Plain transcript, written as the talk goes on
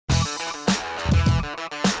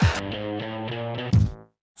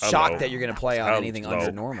shocked that you're gonna play on anything Hello.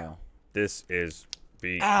 under normal. This is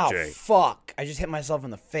BJ. Ow, fuck. I just hit myself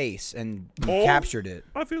in the face and captured it.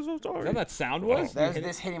 I feel so sorry. Is that what that sound was? There's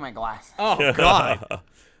this hitting my glass. Oh, God.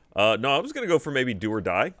 No, I was going to go for maybe Do or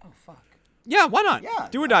Die. Oh, fuck. Yeah, why not? Yeah.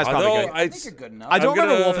 Do or Die is probably Although good. I think you're good enough. I don't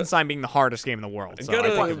remember gonna- Wolfenstein being the hardest game in the world. I'm So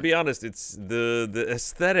gonna be honest, it's the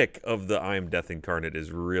aesthetic of the I Am Death Incarnate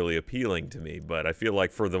is really appealing to me, but I feel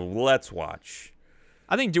like for the Let's Watch,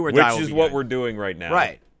 I think Do or Die which will is be what good. we're doing right now.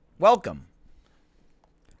 Right. Welcome.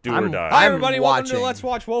 Do or I'm- Die. Hi, I'm everybody. Welcome to watching. Let's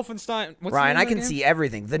Watch Wolfenstein. What's Ryan, the I name of can the game? see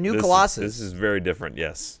everything. The new This Colossus. This is very different,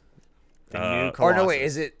 yes. The new Colossus. Or no, wait,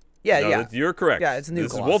 is it? Yeah, No, yeah. you're correct. Yeah, it's a new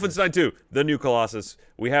This Colossus. is Wolfenstein 2, the new Colossus.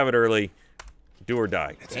 We have it early. Do or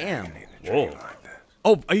Die. Damn. Whoa.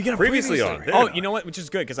 Oh, are you gonna Previously on. Oh, you know what? Which is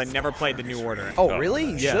good because I never played the New Order. Oh, really?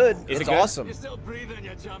 You Yeah. should. Is it It's good? awesome.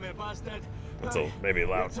 That's maybe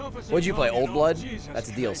loud. What'd you play? Old Blood? That's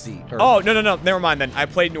a DLC. Or- Oh, no. Never mind then. I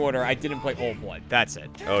played New Order. I didn't play Old Blood. That's it.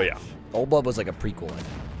 Oh, yeah. Old Blood was like a prequel.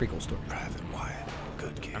 Prequel story.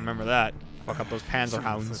 I remember that. Fuck up those Panzer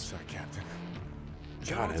Hounds.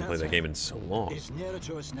 God, I haven't played that game in so long. It's nearer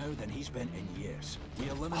to us now than he's been in years. We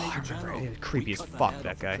eliminate the general. It was creepy as fuck,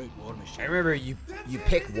 that guy. I remember you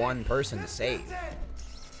pick one person to save.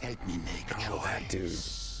 Help me make a choice. That dude.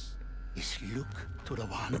 Is look to the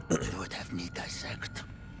one you would have me dissect.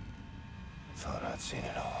 Thought I'd seen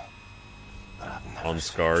it all, but I've never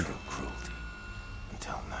Unscarred. seen true cruelty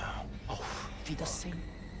until now. Oh, wie das sing.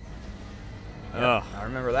 Ugh. I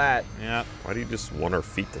remember that. Yeah. Why do you just want our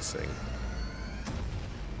feet to sing?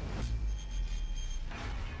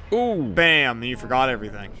 Ooh. Bam. Then you forgot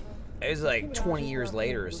everything. It was like 20 years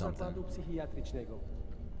later or something.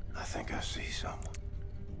 I think I see someone.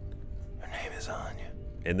 Her name is Anya.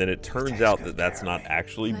 And then it turns out that that's not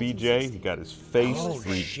actually BJ. He got his face. Oh,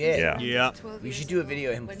 shit. Yeah. Yeah. We should do a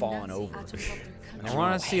video of him falling over. I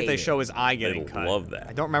want to see if they show his eye getting They'd cut. love that.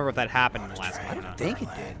 I don't remember if that happened in the last one. I think it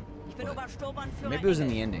did. Maybe it was in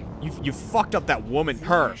the ending. You fucked up that woman.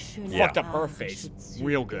 Her. Yeah. Fucked up her face.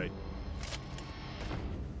 Real good.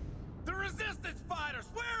 The resistance fighters,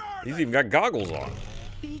 where are He's even got goggles on.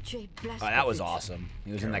 Oh, that was awesome.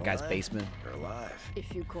 He was in that guy's basement. They're alive.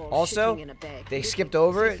 Also, they skipped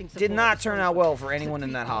over it. Did not turn out well for anyone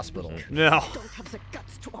in that hospital. No. Don't have the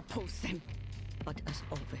guts to oppose them. But as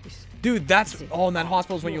always, Dude, that's... Oh, in that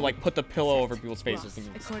hospital is when you, like, put the pillow over people's faces and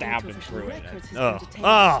you stab them through it.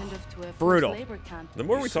 Ugh. Brutal. The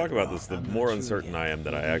more we talk about this, the more uncertain I am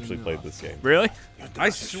that I actually played this game. Really? I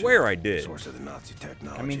swear I did. Source of the Nazi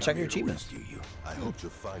technology. I mean, check I'm your here to achievements. rescue you. I hope to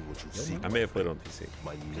find what you seek. I may have played on PC.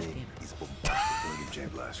 My name is William J.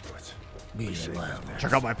 Blazkowicz. Be safe out there.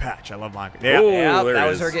 Check out my patch. I love my... Oh, Yeah, there that it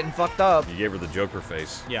was is. her getting fucked up. You gave her the Joker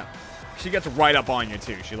face. Yeah. She gets right up on you,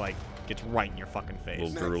 too. She, like, gets right in your fucking face.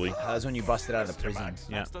 Little drooly. That was when you busted out of prison.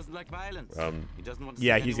 Yeah. doesn't like violence. He doesn't want to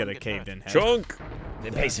Yeah, see he's got anyone a get hurt. caved-in head. Chunk!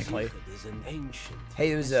 Basically. Is an ancient.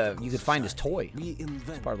 Hey, it was you could find his toy. We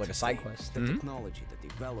invent Part of like a side quest. the technology, the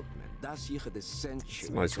development. That's the century. It's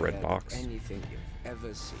a nice red box. Anything you've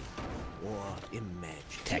ever seen or imagined.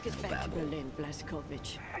 take us back to Berlin,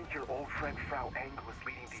 Blazkowicz.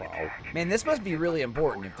 Man, this must be really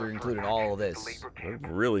important if they're included all of this. They're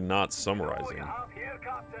really not summarizing.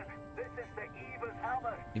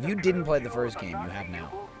 If you didn't play the first game, you have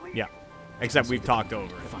now. Yeah. Except we've talked over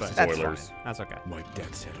it. But That's Spoilers. fine. that's okay. Wipe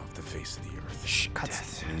death's head off the face of the earth. Shh,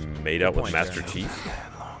 cut. Made out with point, Master Jeremy. Chief.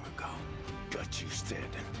 And long ago, got you standing.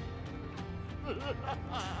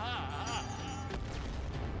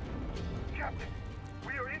 Captain,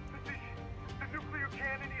 we are in position. The nuclear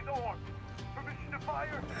cannon is on. Permission to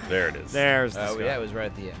fire? There it is. There's the Oh, guy. yeah, it was right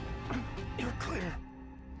at the end. You're clear.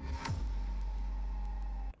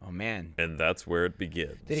 Oh, man. And that's where it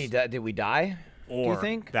begins. Did he die? Did we die? Or do you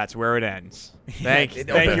think? that's where it ends. Thank you, It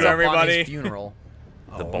opens thank you, up on his everybody. funeral.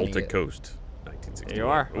 The Oh, let me Baltic get- Coast. 1961. There you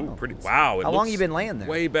are. Ooh, pretty. Wow. It How long looks you been laying there?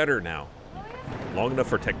 Way better now. Long enough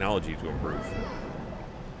for technology to improve.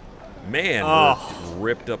 Man, Oh. we're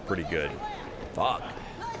ripped up pretty good. Fuck.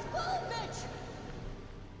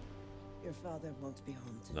 Your father won't be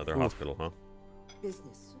home today. Another hospital, huh?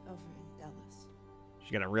 Business over in Dallas.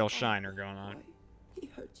 She got a real shiner going on. He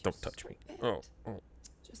hurt you Don't so touch me. bad. Oh, oh.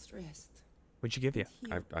 Just rest. What'd she give you?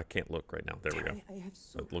 I can't look right now. There we go. I have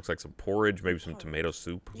so It looks like some porridge, maybe some tomato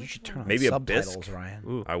soup. You should turn on Maybe a subtitles, bisque. Ryan.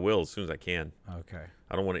 Ooh. I will as soon as I can. Okay.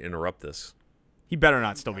 I don't want to interrupt this. He better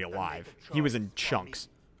not still be alive. He was in chunks.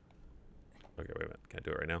 Okay, wait a minute. Can I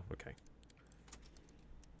do it right now? Okay.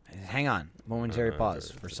 Hang on. Momentary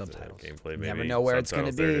pause for it's, subtitles. gameplay, You never maybe. know where it's going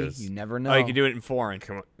to Subtitles, there it be. is. You never know. Oh, you can do it in foreign.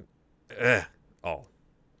 Come on. Oh.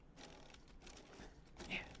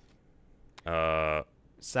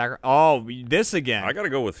 Oh, this again. I gotta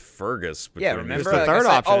go with Fergus. Yeah, between remember? these the two. third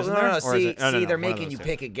option, Oh, isn't no, there? no, Or is see, it- no, no, they're one of making those you two.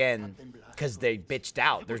 pick again because they bitched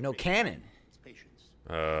out. There's no canon.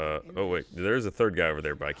 Oh wait, there's a third guy over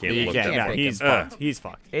there, but I can't look. Yeah, that can't yeah, far. pick he's him. fucked. He's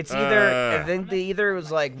fucked. It's either I think either it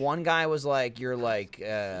was like one guy was like you're like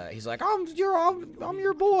he's like I'm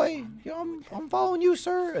your boy. I'm following you,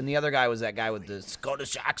 sir. And the other guy was that guy with the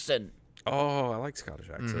Scottish accent. Oh, I like Scottish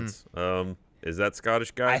accents. Is that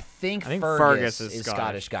Scottish guy? I think Fergus is is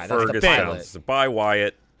Scottish Scottish. guy. That's Fergus the pilot. sounds. Bye,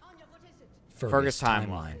 Wyatt. Fergus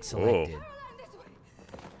timeline. selected.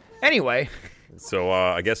 Anyway, So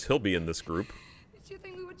I guess he'll be in this group. Did you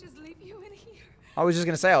think we would just leave you in here? I was just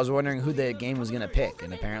gonna say I was wondering who the game was gonna pick,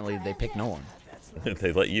 and apparently they picked no one.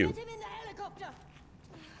 They let you.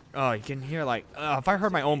 Oh, you can hear like if I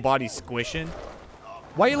heard my own body squishing.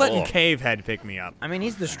 Why are you letting Oh. Cavehead pick me up? I mean,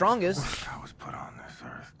 he's the strongest. I was put on this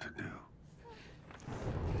earth to do.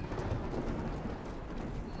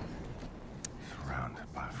 Surrounded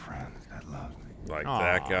by friends that love me. Like Aw.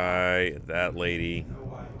 that guy, that lady.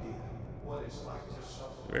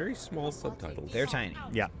 Very small subtitles. They're tiny.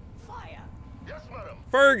 Yeah.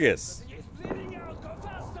 Fergus.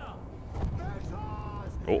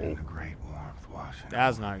 Uh-oh. The great warmth washing.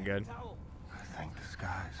 That's not good. I think the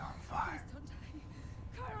sky's on fire.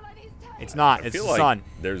 It's not. I It's feel the like sun.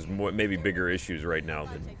 there's more, maybe bigger issues right now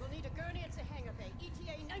than.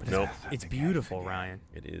 No, It's beautiful, Ryan.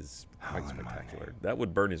 it is quite spectacular. That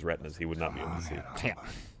would burn his retinas. He would not be able to see. Yeah.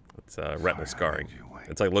 It's retinal scarring.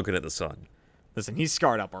 It's like looking at the sun. Listen, he's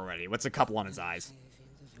scarred up already. What's a couple on his eyes?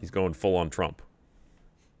 He's going full on Trump.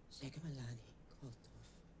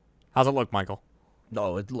 How's it look, Michael?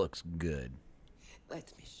 No, it looks good.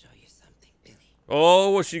 Let me show you something, Billy.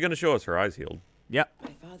 Oh, what's she gonna show us? Her eyes healed. Yep.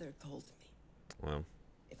 My father told me Well,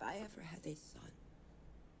 if I ever had a son,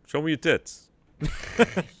 show me your tits.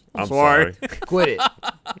 I'm sorry. sorry. Quit it.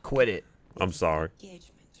 Quit it. I'm sorry.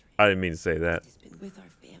 engagement ring I didn't mean to say that. has been with our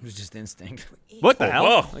It family was just instinct. for 8 What the hell?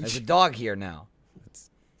 Oh, There's a dog here now.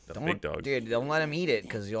 the big dog. Dude, don't let him eat it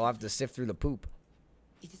because you'll have to sift through the poop.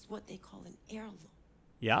 It is what they call an heirloom.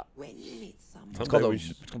 Yeah. When you meet someone, It's Someday called, a, we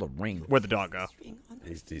should- it's called a ring. Where'd the dog go? ring on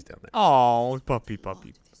He's down there. Oh, puppy,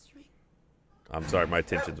 puppy. this ring. I'm sorry, my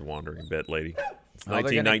attention's wandering a bit, lady. It's Oh, they're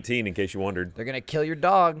gonna- 1919, in case you wondered. They're gonna kill your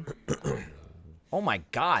dog. Oh my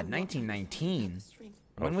God, 1919. This ring.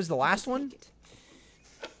 When was the last one?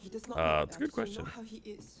 He does not know It's a good about you, question. know how he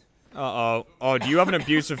is. Uh-oh. Oh, do you have an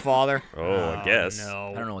abusive father? Oh, I guess. I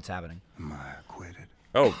No. don't know what's happening. Am I acquitted?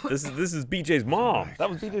 Oh, this is BJ's mom. That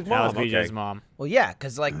was BJ's mom. That was BJ's okay. mom. Well, yeah,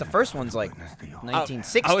 because like the first one's like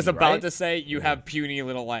 1960. I was about right? to say you have puny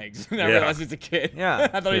little legs. And I Yeah. realized he's a kid. Yeah.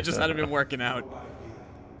 I thought he just hadn't been working out.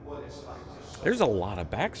 There's a lot of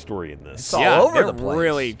backstory in It's this. all yeah, over they're the place.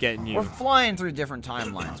 really getting you. We're flying through different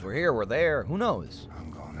timelines. We're here, we're there. Who knows?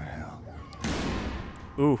 I'm going to hell.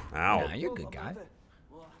 Ooh. Ow. Nah, you're a good guy.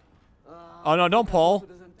 Oh no, don't pull.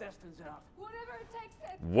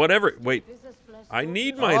 Whatever. Wait. I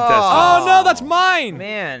need my Oh. intestines. Oh no, that's mine.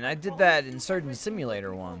 Man, I did that in Surgeon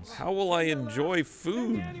Simulator once. How will I enjoy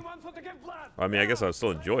food? I mean, I guess I'll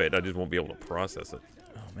still enjoy it. I just won't be able to process it.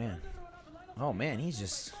 Oh man. Oh man, he's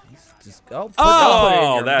just don't put it in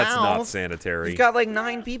Oh, your that's mouth. not sanitary. You've got like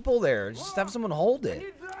 9 people there. Just have someone hold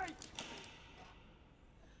it.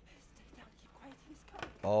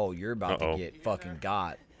 Oh, you're about Uh-oh. to get fucking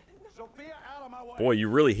got. Boy, you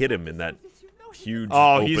really hit him in that huge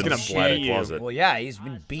Oh, open he's gonna slatted beat you. closet. Well, yeah, he's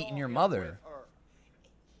been beating your mother.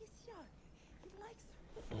 He's young. He likes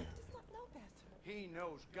her. He does not know better. He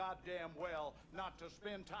knows goddamn well not to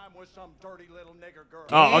spend time with some dirty little nigger girl.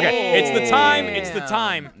 Oh, okay. It's the time. It's the Damn.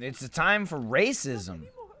 time. It's the time for racism.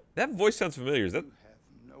 That voice sounds familiar. Is that? have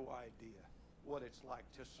no idea what it's like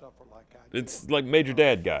to suffer like I do. It's like Major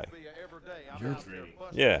Dad guy. Be a every day I'm out there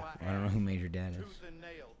busting Yeah. my I don't know who Major Dad is. tooth and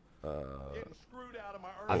nail, getting screwed out of my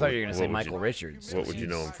I thought you were gonna What say would Michael you- Richards. What would you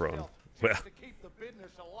know him from? Well, to keep the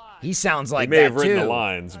business alive. He sounds like he may that have written too. the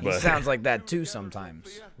lines, He but sounds like that too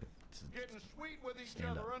sometimes. Getting sweet with each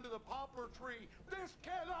Stand other up. under the poplar tree. This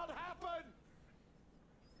cannot happen.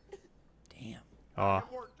 Damn. Oh,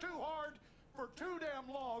 I've worked too hard for too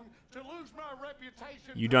damn long to lose my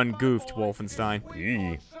reputation. you for done my goofed, boy Wolfenstein. is weak on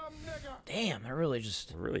Yee. some nigger. Damn, that really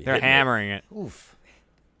just really they're hitting it. hammering it. oof.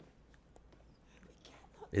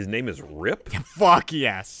 His name is Rip. Fuck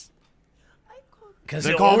yes. Because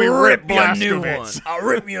They call me Rip you a new one. Blazkowicz. I'll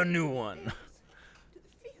rip you a new one. To the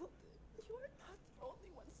field. You are not the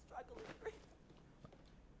only one struggling.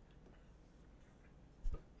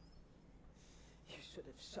 You should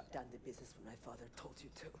have shut down the business when my father told you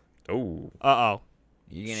to. Oh, Uh-oh.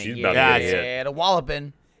 You're gonna She's get about to get a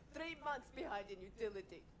walloping. 3 months behind in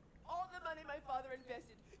utility. all the money my father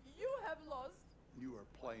invested. You have lost. You are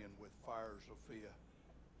playing with fire, Sophia.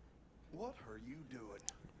 What are you doing?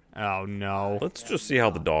 Oh no. Let's just see how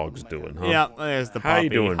the dog's doing, huh? Yeah, there's the puppy. How you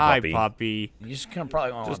doing, Hi, puppy? puppy. You just gonna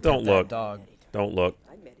probably want to Just don't look. dog. Don't look.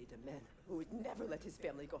 I married a man who would never let his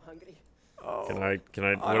family go hungry. Can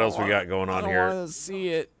I? What else we got going on here? I don't want to see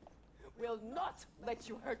it. Will not let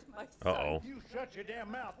you hurt my son. Uh-oh. You shut your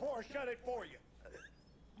damn mouth, or I'll shut it for you.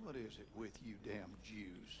 What is it with you damn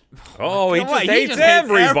Jews? Oh, he Come just on, hates hates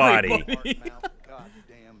everybody. Mouth,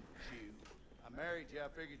 goddamn Jew. I married you. I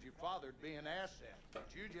figured your father'd be an asset. But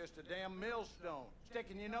you just a damn millstone,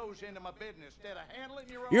 sticking your nose into my business instead of handling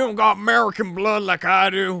your own. You don't got American blood like I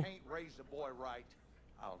do. Can't raise the boy right.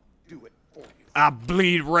 I'll do it for you. I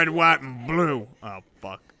bleed red, white, and blue. Oh,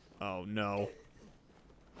 fuck. Oh, no.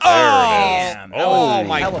 Damn. That was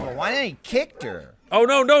Oh, a hell of a- Why didn't he kick her? Oh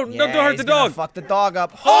no, no, Yeah, don't hurt he's the gonna dog. Fuck the dog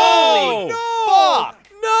up. Oh, Holy fuck!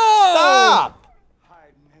 No! Stop!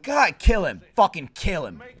 God, kill him. Fucking kill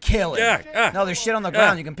him. Kill him. Yeah. No, there's shit on the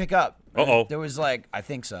ground you can pick up. Uh-oh. There was like, I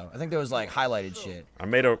think so. I think there was like highlighted shit. I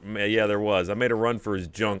made a yeah, there was. I made a run for his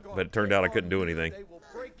junk, but it turned out I couldn't do anything. They will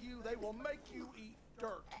break you. They will make you eat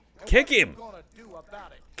dirt. And Kick what are you him. gonna do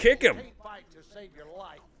about it? Kick him. You can't fight to save your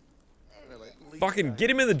life. Well, at least Fucking get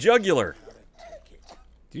him in the jugular.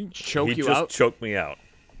 Did he choke He you just out? choked me out.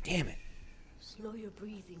 Damn it. Slow your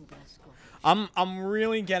breathing, Blazkowicz. I'm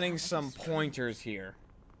really getting some pointers here.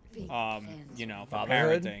 You know, for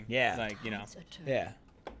Fatherhood? parenting. Yeah. Like, you know, Yeah.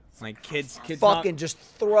 like kids Fucking not, just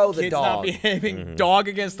throw the kids not dog. behaving. Dog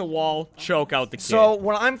against the wall, choke out the kid. So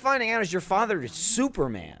what I'm finding out is your father is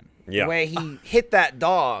Superman. Yeah. The way he hit that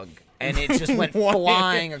dog and it just went What?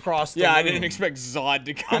 flying across the yeah, I room. didn't expect Zod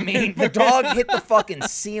to I come mean, in. the dog hit the fucking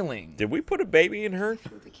ceiling. Did we put a baby in her?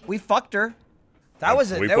 We fucked her. That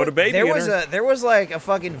was it. We put a baby there in was her. There was like a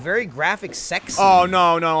fucking very graphic sex scene. Oh,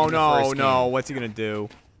 no, no, in the no, first no. game. What's he gonna do?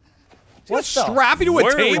 What Let's the strap you to a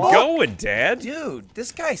Where are we table? going, Dad? Dude,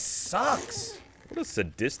 this guy sucks. What a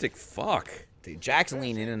sadistic fuck. Dude, Jack's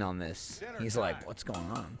leaning in on this. He's like, what's going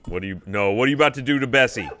on? What are you about to do to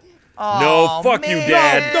Bessie? Oh, No, fuck you, man.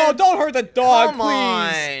 Dad. No, don't hurt the dog, Come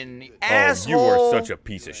please. on, asshole. Oh, you are such a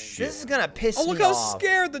piece of shit. This is gonna piss Oh, me look how off.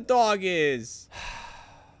 scared the dog is.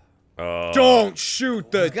 Don't shoot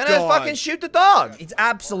the He's gonna dog. fucking shoot the dog. He's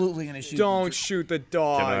absolutely gonna shoot. Don't shoot the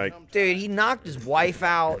dog. Can I? Dude, he knocked his wife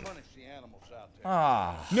out. punish the animals out there.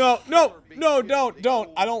 Ah. No, no, no, don't.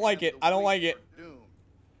 I don't like it. I don't like it.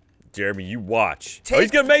 Jeremy, you watch. Take-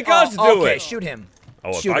 he's gonna make Oh, us do okay, it. shoot him. Oh,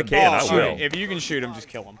 if Shoot I him. can, I Shoot will. him. If you can shoot him, just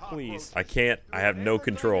kill him, please. I can't. I have no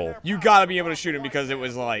control. You gotta be able to shoot him because it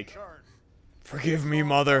was like, forgive me,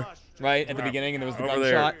 mother. Right at the beginning, and there was the Over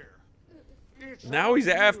there. gunshot. Now he's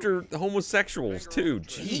after homosexuals too.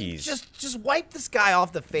 He Jeez. just wipe this guy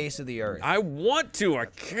off the face of the earth. I want to. I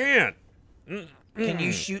can't. Can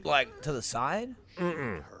you shoot like to the side?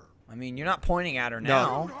 I mean, you're not pointing at her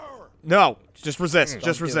now. No, just resist. Don't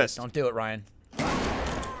Just do it. resist. Don't do it, Ryan. You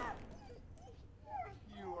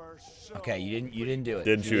are so Okay, you didn't do it.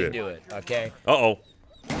 Didn't You shoot didn't do it. Okay. Uh-oh.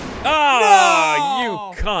 Ah,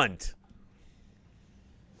 No! you cunt.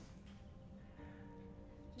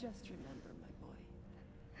 Just remember, my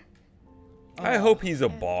boy. I hope he's a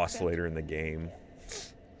boss later in the game.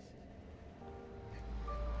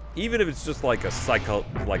 Even if it's just like a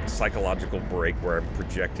psychological break where I'm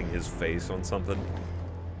projecting his face on something.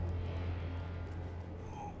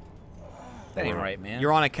 That ain't right, man.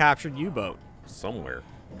 You're on a captured U-boat. Somewhere.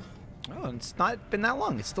 Oh, it's not been that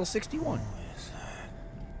long. It's still 61.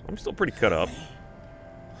 I'm still pretty cut up.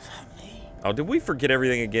 Oh, did we forget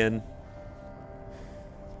everything again?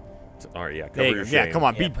 All right, yeah. Cover There you your go. shame. Yeah, come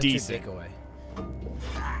on, Yeah, be put your decent. dick away.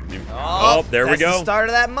 Oh, there we That's go. the start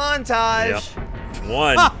of that montage. Yep.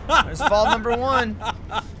 One. There's fall number 1.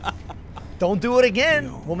 Don't do it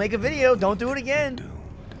again. We'll make a video. Don't do it again.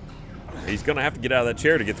 He's gonna have to get out of that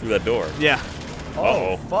chair to get through that door. Yeah. Oh,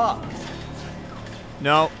 Uh-oh. fuck.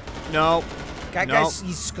 No. No. That No. guy's,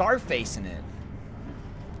 he's Scarfacing it.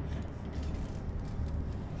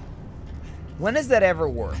 When has that ever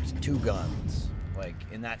worked? 2 guns. Like,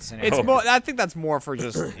 in that scenario. It's more. I think that's more for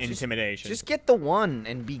just intimidation. Just get the one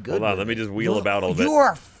and be good Hold on, with let me it. just wheel about a little bit. You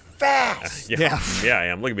are fast. Yeah, yeah, I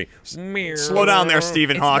am. Look at me. Smear. Slow down there,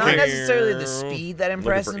 Stephen It's not Hawking. necessarily the speed that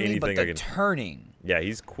impresses me, but anything the I can- turning. Yeah,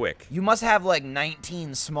 he's quick. You must have like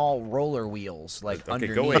 19 small roller wheels, like Okay,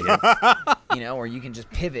 underneath. go ahead. You know, or you can just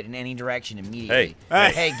pivot in any direction immediately.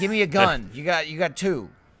 Hey. Hey, give me a gun. You got 2.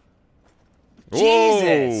 Whoa,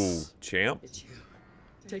 Jesus. champ.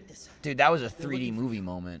 Dude, that was a 3D movie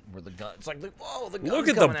moment where the gun. It's like, whoa, the gun's Look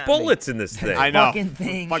at coming the at bullets in this thing. I know. Fucking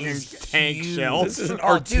thing Fucking is tank huge. shells. This is an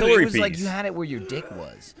Oh, dude, artillery it was like piece. you had it where your dick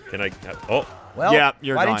was. Can I? Oh, Well, Yeah,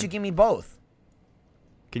 you're why gone. didn't you give me both?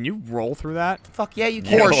 Can you roll through that? Fuck yeah, you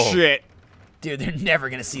can. Horse shit. Dude, they're never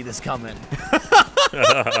gonna see this coming.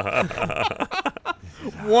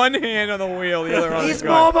 One hand on the wheel, the other on He's the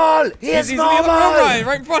gun. mobile. He's He's in the other mobile. Ryan,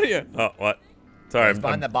 right in front of you. oh, what? Sorry, He's I'm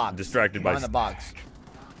behind the box. distracted by. Behind the box.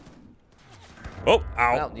 Oh,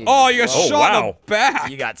 ow. Well, Oh, you got Oh, shot in wow. the back.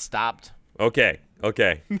 You got stopped. Okay,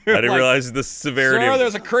 okay. I didn't Like, realize the severity. Sir, of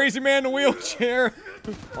there's a crazy man in a wheelchair.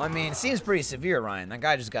 Well, I mean, it seems pretty severe, Ryan. That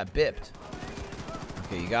guy just got bipped.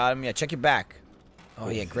 Okay, you got him. Yeah, check your back. Oh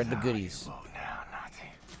yeah, grab the goodies.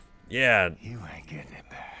 Yeah, You ain't getting it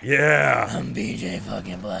back. yeah. I'm BJ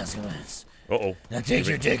fucking Blazkowicz. Uh-oh. Now take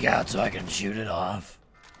your dick out so I can shoot it off.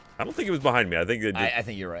 I don't think it was behind me. I think it just... I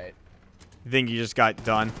think you're right. You think you just got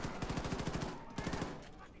done?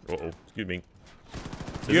 Uh-oh. Excuse me.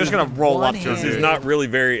 You're just gonna roll up to One-handed. him. This is not really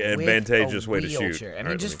very With advantageous a way to shoot. wheelchair. I mean,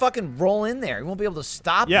 All right, just let fucking roll in there. You won't be able to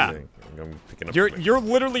stop Yeah. you. I'm picking up. You're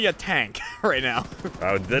literally a tank right now.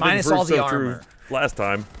 That didn't Minus prove all the so true armor. last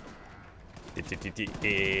time.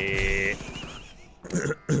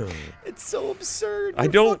 It's so absurd. I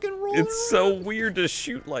You're don't. fucking rolling It's so around. weird to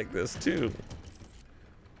shoot like this too.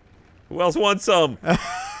 Who else wants some?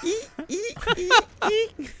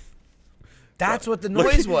 That's what the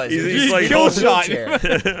noise was. he's- It was he's just like a kill shot.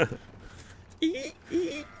 wheelchair.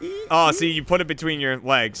 Oh, see, you put it between your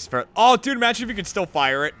legs. Oh, dude, imagine if you could still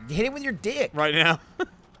fire it Hit it with your dick. right now.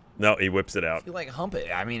 No, he whips it out. You like hump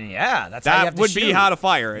it. I mean, yeah, that's how you have That to would shoot. be how to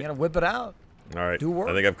fire You it. gotta whip it out. All right. Do work.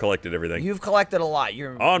 I think I've collected everything. You've collected a lot.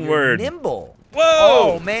 You're Onward. You're nimble. Whoa!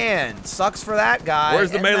 Oh man, sucks for that guy.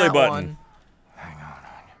 Where's the and melee that button? one. Hang on,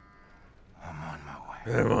 Anya. I'm on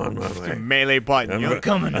my way. I'm on my way. Melee button. I'm You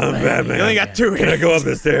coming, I'm man. Batman. You only got 2 Can I hits. go up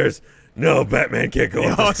the stairs? No, Batman can't go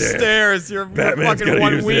up the stairs. Upstairs. You're Batman's fucking gotta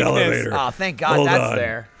one use the weakness. elevator. Oh, thank God Hold that's on.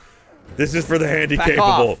 there. This is for the Back handy-capable.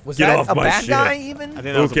 off. Was Get that off a my bad shit. guy even? I think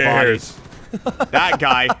that Who was a body. cares? That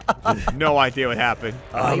guy. No idea what happened.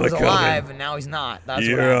 He I'm was a-coming. alive and now he's not. That's what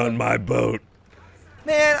You're happened. on my boat.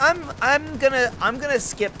 Man, I'm gonna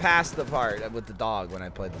skip past the part with the dog when I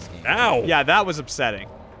play this game. Ow! Yeah, that was upsetting.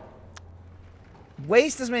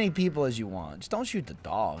 Waste as many people as you want. Just don't shoot the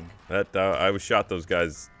dog. That I was shot those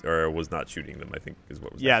guys, or was not shooting them. I think is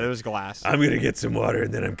what was. Yeah, happening. there was glass. I'm gonna get some water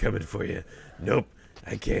and then I'm coming for you. Nope,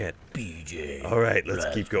 I can't. BJ. All right, let's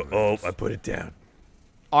keep going. Oh, I put it down.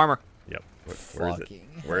 Armor. Yep. Where is it? Fucking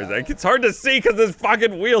Where is that? It's hard to see because this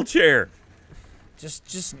fucking wheelchair.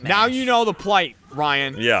 Just Now mash. you know the plight,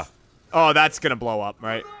 Ryan. Yeah. Oh, that's gonna blow up,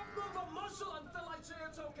 right?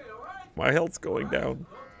 My health's going down.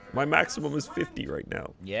 My maximum is 50 right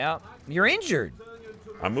now. Yeah, you're injured.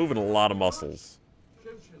 I'm moving a lot of muscles.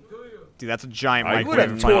 Dude, that's a giant I You would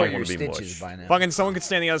have Might tore wanna your be stitches mush. by now. Fucking someone could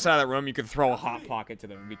stand on the other side of that room. You could throw a hot pocket to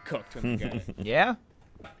them and be cooked when you get it. Yeah.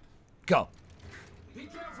 Go.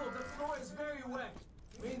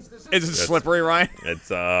 Is it slippery, Ryan?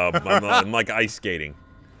 It's I'm like ice skating.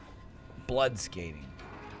 Blood skating.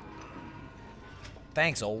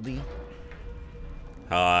 Thanks, oldie.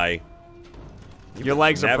 Hi. Your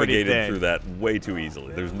legs are pretty Navigated thin. through that way too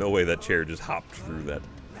easily. There's no way that chair just hopped through that.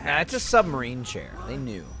 Nah, it's a submarine chair. They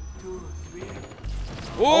knew.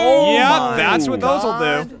 Oh, Yeah, my that's what those will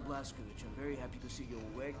God. do. Blazkowicz, I'm very happy to see you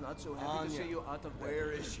awake. Not so happy to see you out of bed.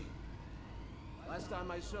 Where is she? Last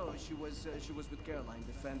time I saw her, she was with Caroline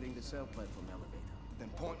defending the cell platform elevator. Then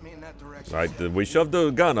point me in that direction. Right, we shoved the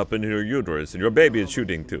gun up into your uterus, and your baby is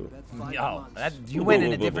shooting too. Oh, you went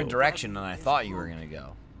in a different direction than I thought you were gonna go.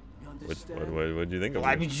 What do you think of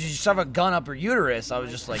I it? mean, you shove a gun up her uterus. I was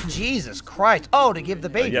just like, Jesus Christ. Oh, to give the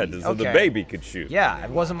baby. Yeah, so the Okay. baby could shoot. Yeah, it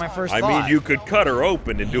wasn't my first I thought. mean, you could cut her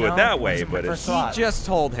open and do You it know, that it way, wasn't my but first it's thought. Just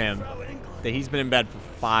told him that he's been in bed for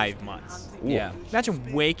 5 months. Yeah.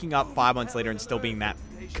 Imagine waking up 5 months later and still being that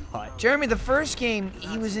cut. Jeremy, the first game,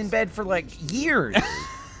 he was in bed for like years.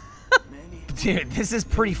 Dude, this is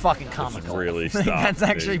pretty fucking comical. really Like, stop. That's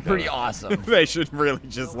actually They pretty gotta- awesome. They should really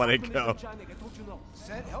just let it go.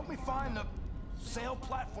 Said, help me find the sail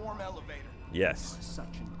platform elevator. yes.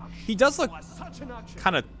 He does look Such an auction.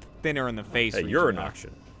 kind of thinner in the face. Hey, when you're he's an in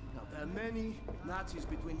auction. Now, there are many Nazis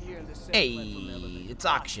between here and the cell Hey, platform elevator. it's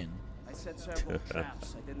auction. I set several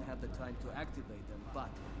traps. I didn't have the time to activate them, but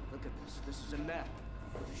look at this. This is a map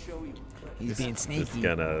to show you. He's being Just sneaky.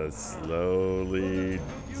 gonna slowly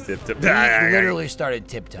tip. He literally started He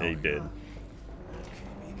tiptoeing. did.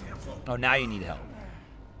 Oh, now you need help.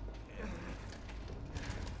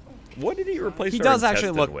 What did he replace? He our does actually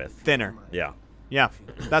intestine look with? thinner. Yeah. Yeah,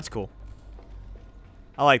 that's cool.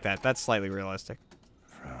 I like that. That's slightly realistic.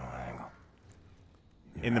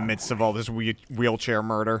 In the midst of all this wheelchair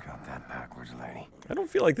murder. Got that backwards, lady. I don't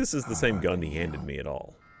feel like this is the same gun he handed me at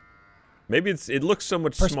all. Maybe it looks so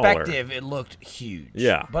much Perspective, smaller. it looked huge.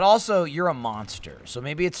 Yeah. But also, you're a monster, so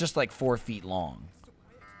maybe it's just like 4 feet long.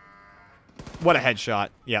 What a headshot.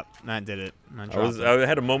 Yep, that did it. I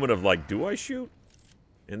had a moment of like, do I shoot?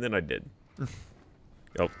 And then I did.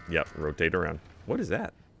 Oh, yep, rotate around. What is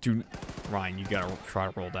that? Dude, Ryan, you gotta try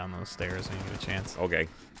to roll down those stairs when you get a chance. Okay.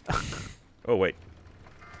 Oh, wait.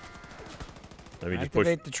 Let me just push.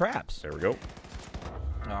 Activate the traps. There we go.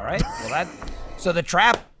 All right. Well, so the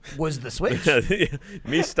trap was the switch.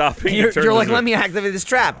 Me stopping. You're like, let me activate this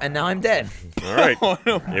trap, and now I'm dead. All right.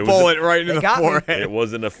 Bullet right in the forehead. It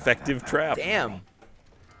was an effective trap. Damn.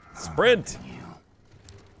 Sprint.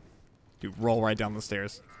 Dude, roll right down the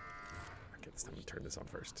stairs. Okay, this time I'm gonna turn this on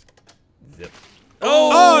first. Zip.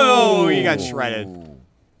 Oh, you got shredded.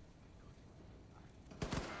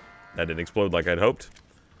 That didn't explode like I'd hoped.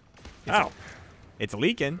 Ow. It's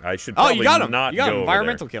leaking. I should Oh, probably you got him. not You got go him. over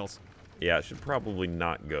Environmental there. kills. Yeah, I should probably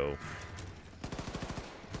not go.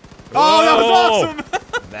 Oh, that was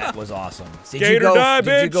awesome. That was awesome. Did Gator you go? die,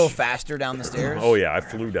 Did you bitch. go faster down the stairs? Oh yeah, I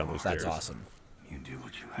flew down those stairs. That's awesome.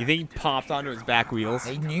 You think he popped onto his back wheels?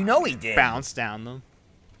 Hey, you know he did. Bounced down them.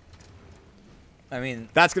 I mean,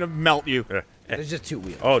 That's gonna melt you. there's just 2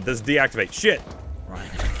 wheels. Oh, this deactivate. Shit. Right.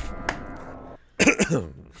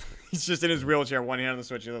 He's just in his wheelchair, one hand on the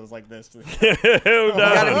switch, and it was like this. Oh, You no.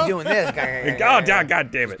 gotta be doing this. God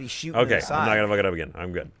damn it. Be shooting to Okay, the side. I'm not gonna fuck it up again.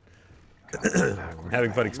 I'm good. I'm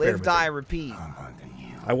having fun Live, experimenting. die, repeat.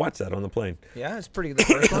 I watched that on the plane. Yeah, it's pretty good. The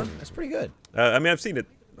first one, that's pretty good. I mean, I've seen it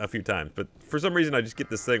a few times, but for some reason, I just get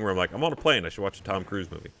this thing where I'm like, I'm on a plane. I should watch a Tom Cruise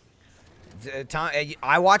movie.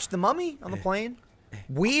 I watched The Mummy on the plane.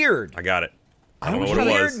 Weird. I got it. I don't know Weird what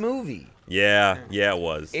it was. movie. Yeah, it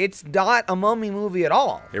was. It's not a mummy movie at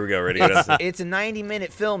all. Here we go. Ready? It's a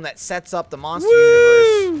 90-minute film that sets up the monster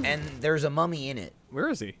universe, and there's a mummy in it. Where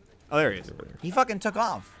is he? Oh, there he is. He fucking took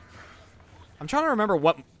off. I'm trying to remember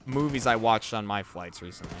what movies I watched on my flights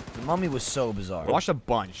recently. The Mummy was so bizarre. I watched a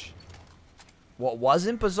bunch. What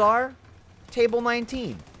wasn't bizarre? Table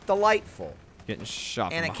 19. Delightful. Getting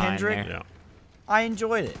shot Anna from behind Kendrick? there. Yeah. I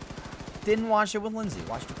enjoyed it. Didn't watch it with Lindsay.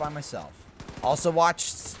 Watched it by myself. Also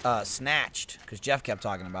watched Snatched, because Jeff kept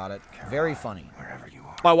talking about it. Very funny.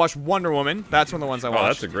 I watched Wonder Woman. That's one of the ones I watched. Oh,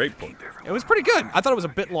 that's a great point. It was pretty good. I thought it was a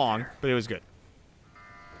bit long, but it was good.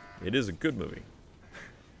 It is a good movie.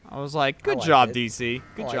 I was like, good liked job, it. DC.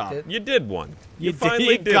 Good I job. liked it. You did one. You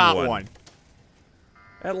finally did got one.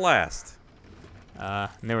 At last. And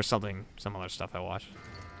there was some other stuff I watched.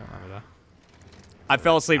 Don't remember that. I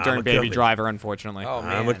fell asleep during I'm Baby a-coming. Driver, unfortunately. Oh,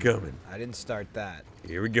 man. I'm a-coming. I didn't start that.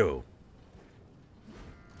 Here we go.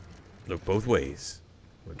 Look both ways.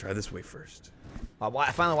 We'll try this way first.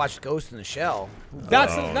 I finally watched Ghost in the Shell.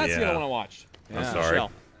 That's Oh, the yeah. other one I watched. I'm sorry.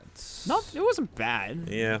 Shell. No, it wasn't bad.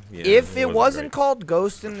 Yeah. If it wasn't great. called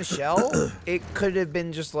Ghost in the Shell, it could have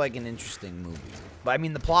been just like an interesting movie. But I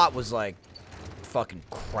mean, the plot was like fucking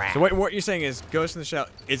crap. So what you're saying is Ghost in the Shell,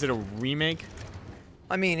 is it a remake?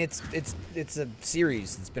 I mean, it's a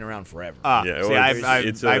series that's been around forever. Yeah, See, well,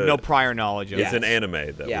 I have no prior knowledge of It's it. an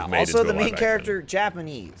anime that yeah. was made Also, into the a main live action. character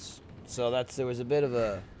Japanese, so there was a bit of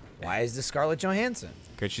a why is this Scarlett Johansson?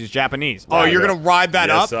 Because she's Japanese. Right. Oh, you're going to ride that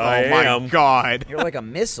Yes, up? I Oh, my am. God. You're like a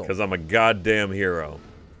missile. Because I'm a goddamn hero.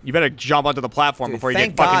 You better jump onto the platform Dude, before you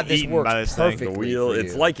thank get fucking God this eaten works by this perfect. thing. The Perfectly wheel, for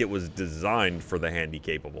it's you. like it was designed for the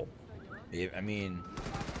handy-capable. I mean,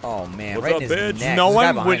 oh man, What's right up, in his bitch? neck. No There's a guy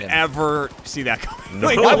one behind would him. ever see that coming. No.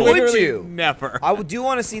 Like, Why would literally you? Never. I do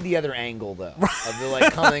want to see the other angle though, of the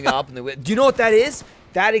like coming up and the. Do you know what that is?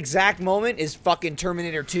 That exact moment is fucking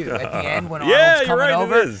Terminator 2 at the end when Yeah, Arnold's you're coming right, it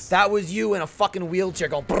over. is. That was you in a fucking wheelchair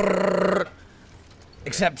going. Brrrr.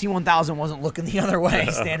 Except T-1000 wasn't looking the other way,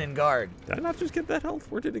 standing guard. Did I not just get that health?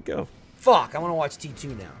 Where did it go? Fuck, I want to watch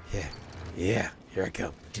T2 now. Yeah, here I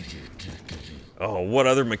come. Oh, what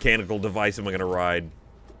other mechanical device am I going to ride?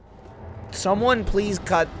 Someone please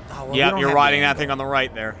cut. Oh, well, we Yeah, don't you're have riding the that angle. thing on the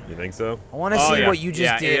right there. You think so? I want to Oh, see yeah. what you just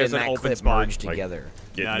Yeah, it did is in an that open clip spot. merged Like- together.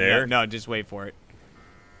 Getting No, there? no, just wait for it.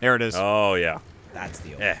 There it is. Oh, yeah. That's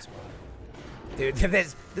the old Yeah. spot. Dude,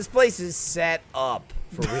 this place is set up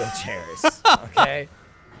for wheelchairs. Okay?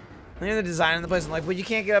 And they're designing the place. I'm like, well, you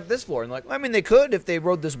can't get up this floor. And they're like, well, I mean, they could if they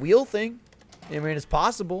rode this wheel thing. I mean, it's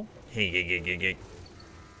possible.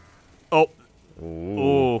 Oh. Ooh.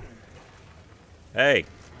 Ooh. Hey.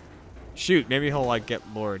 Shoot, maybe he'll, like, get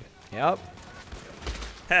lured. Yep.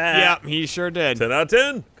 Yep, he sure did. 10 out of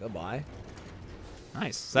 10. Goodbye.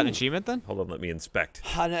 Nice. Is that an achievement, then? Hold on, let me inspect.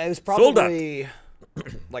 It was Sold out. probably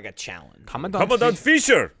like a challenge. Commandant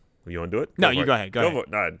Fisher. You want to do it? No, you go ahead. Go ahead. For it.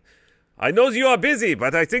 No, I know you are busy,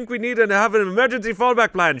 but I think we need to have an emergency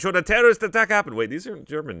fallback plan should a terrorist attack happen. Wait, these are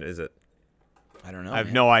German, is it? I don't know. I have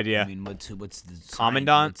man. no idea. I mean, what's the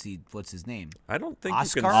Commandant? What's his name? I don't think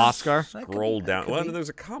Oscar? you can Oscar? scroll down. Well, be. there's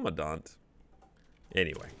a commandant.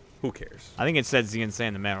 Anyway, who cares? I think it said the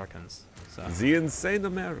Insane Americans. So. The Insane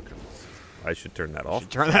Americans. I should turn that off.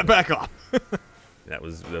 Turn that back off. That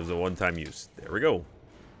was a one-time use. There we go.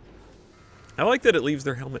 I like that it leaves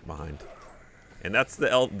their helmet behind. And that's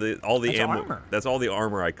all the ammo. Armor. That's all the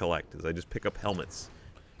armor I collect. Is I just pick up helmets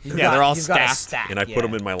Yeah, they're all You've got a stacked. stack, and I put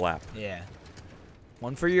them in my lap. Yeah.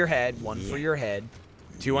 One for your head, one for your head.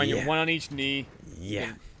 Two on your, Yeah. one on each knee.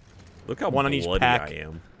 Yeah. Look how One on each bloody pack. I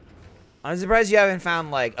am. I'm surprised you haven't found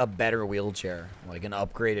like a better wheelchair, like an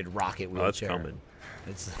upgraded rocket Oh, that's wheelchair. coming.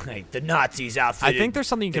 It's like the Nazis outfitted. I think there's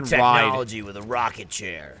something you the can ride. technology with a rocket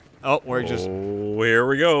chair. Oh, we're just. Oh, here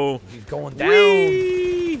we go. He's going down.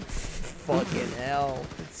 Whee! Fucking hell.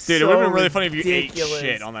 It's Dude, it so would have been really funny if you ridiculous. ate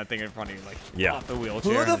shit on that thing in front of you, like Yeah. off the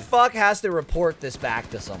wheelchair. Who the fuck has to report this back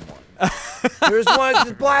to someone? There's one,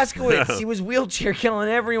 Blazkowicz. He was wheelchair killing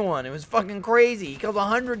everyone. It was fucking crazy. He killed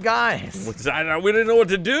 100 guys. We didn't know what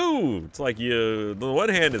to do. It's like on the one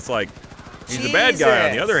hand, it's like he's a bad guy. On the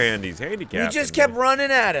Jesus. other hand, he's handicapped. We just kept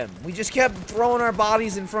running at him. We just kept throwing our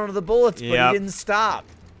bodies in front of the bullets, but Yep. he didn't stop.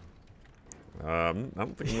 I don't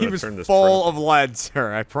think I'm He gonna was turn this. full of lead,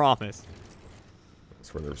 sir. I promise.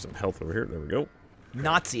 That's where there's some health over here. There we go.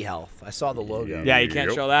 Nazi health. I saw the logo. Yeah, you can't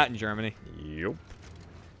Yep. show that in Germany. Yep.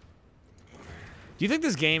 Do you think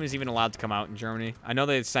this game is even allowed to come out in Germany? I know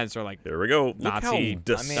they censor like. There we go. Look Nazi. how I mean,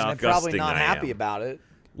 disgusting they're probably not I happy am. about it.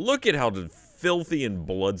 Look at how filthy and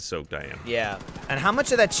blood-soaked I am. Yeah. And how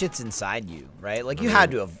much of that shit's inside you, right? Like, you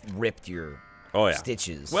had to have ripped your Oh yeah.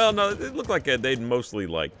 stitches. Well, no, it looked like they'd mostly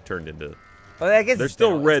like turned into. But I guess They're it's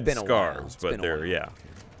still been a- red it's been a while. scars, It's but been a they're while. yeah.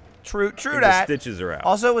 True The that. stitches are out.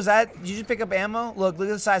 Also, did you just pick up ammo? Look at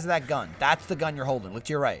the size of that gun. That's the gun you're holding. Look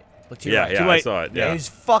to your right. Look to your Yeah, right. yeah, Too I late. saw it. It Yeah. is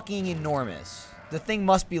fucking enormous. The thing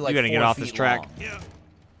must be like You gotta 4 get off feet this track. long.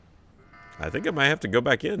 I think I might have to go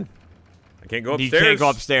back in. I can't go You upstairs. can't go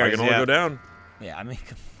upstairs, I can only yeah. go down. Yeah, I mean,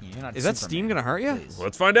 you're not Is that Superman, steam gonna hurt you? please.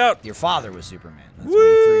 Let's find out. Your father was Superman. That's when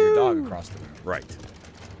he threw your dog across the room. Right.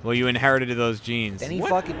 Well, you inherited those genes. Then he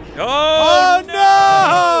fucking. Oh,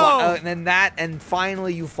 no! And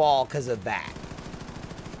finally you fall because of that.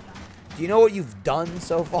 Do you know what you've done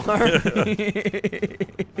so far?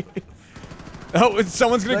 Oh,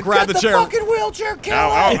 someone's gonna Like, grab get the chair. fucking wheelchair, kill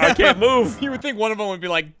Ow, it! I can't move. You would think one of them would be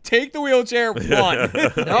like, "Take the wheelchair, one."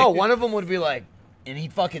 No, one of them would be like, and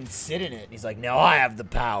he'd fucking sit in it. He's like, no, I have the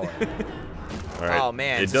power. All right. Oh,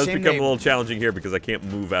 man, It it's a does shame become they- a little challenging here because I can't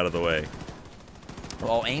move out of the way.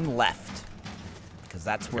 Well, aim left, because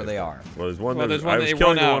that's where they are. Well, there's one. Well, that there's I one was they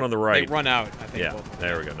killing run the out. one on the right. They run out. I think. Yeah. both.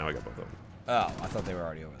 There we go. Now I got both of them. Oh, I thought they were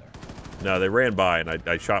already over there. No, they ran by and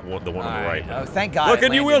I shot the one on the right. Oh, thank God. Look, it a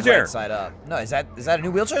new landed wheelchair. Right side up. No, is that a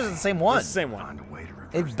new wheelchair? Or is it the same one? It's the same one.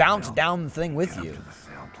 It bounced down the thing with you.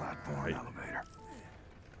 Right.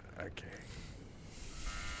 Okay.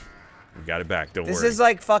 We got it back. Don't This worry. is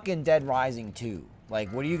like fucking Dead Rising 2. Like,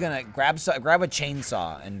 what are you gonna grab a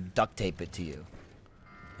chainsaw and duct tape it to you,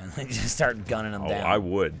 and then just start gunning them down? I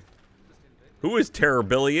would. Who is Terror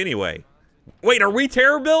Billy anyway? Wait, are we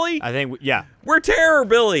Terror Billy? I think. Yeah. We're Terror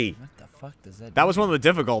Billy. What the fuck does that? That was one of the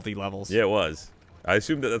difficulty levels. Yeah, it was. I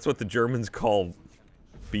assume that's what the Germans call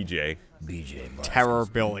BJ. BJ. Terror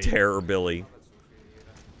Billy. Terror Billy.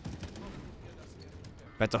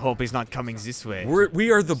 Better hope he's not coming this way.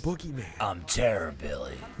 We are the boogeyman. I'm Terror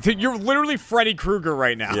Billy. You're literally Freddy Krueger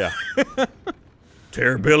right now. Yeah.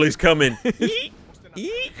 Terror Billy's coming.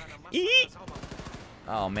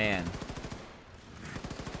 Oh man.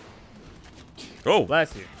 Oh.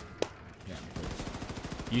 Bless you.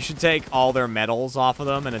 You should take all their medals off of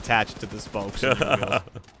them and attach it to the spokes. of your wheels.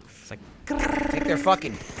 It's like, Take their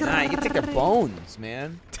fucking. Nah, you can take their bones,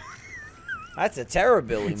 man. That's a Terror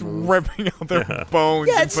Billy move. ripping out their bones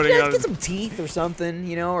Yeah, and just putting it get on. some teeth or something,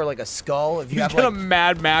 you know, or like a skull. If you You have get a like,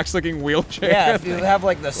 Mad Max looking wheelchair. yeah, if you have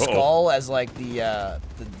like the skull as like the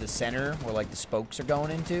center where like the spokes are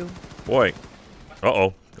going into. Boy.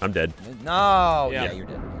 Uh-oh. I'm dead. No, Yeah. yeah, you're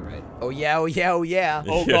dead. You're right. Oh yeah, oh yeah, oh yeah.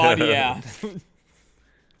 Oh god, yeah.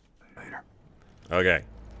 Okay.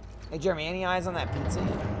 Hey Jeremy, any eyes on that pizza?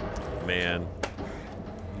 Man.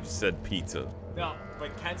 You said pizza. No,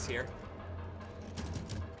 but Kent's here.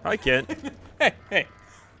 Hi, Kent. Hey.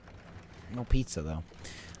 No pizza though.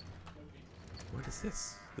 What is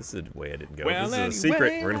this? This is a way I didn't go. Well, this is a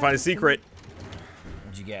secret. We're going to find a secret.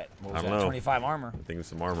 What'd you get? What was I don't that? know. 25 armor. I think of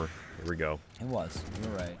some armor. Here we go. It was. You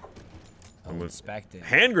were right. Oh, inspect it.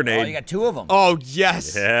 Hand grenade. Oh, you got 2 of them. Oh,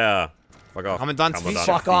 yes. Yeah. Fuck off. Commandant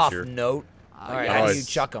Fuck off, Fischer. note. All right, yeah. how do you Nice.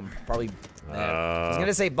 chuck them? Probably. I was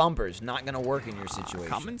gonna say bumpers. Not gonna work in your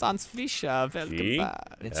situation. Commandant Fischer. G.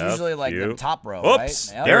 It's F, usually like the U. top row, Oops.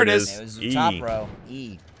 right? Yep. There it is. It was the E. top row.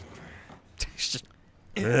 E. Just,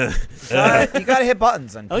 You gotta hit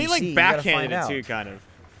buttons on oh, PC. he like You gotta backhanded find it out. too, kind of.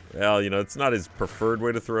 Well, you know, it's not his preferred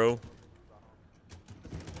way to throw.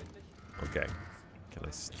 Okay. Can I?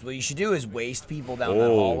 So what you should do is waste people down that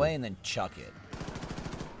Oh. hallway and then chuck it.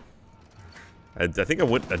 I think I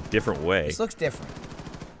went a different way. This looks different.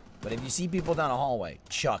 But if you see people down a hallway,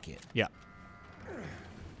 chuck it. Yeah.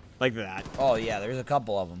 Like that. Oh yeah, there's a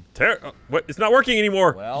couple of them. What? It's not working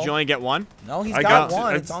anymore. Well, Did you only get one? no, he's I got got-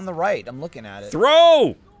 one. I- It's on the right. I'm looking at it.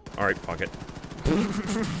 Throw! All right, fuck it.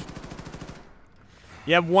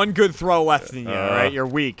 You have one good throw left in you, all right? You're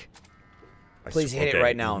weak. Please hit it Okay,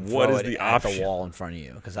 right now and what throw is it the at the option? wall in front of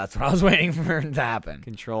you, because that's what I was waiting for it to happen.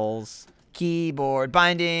 Controls. Keyboard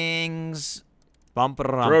bindings.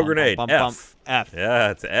 Throw grenade. F. F.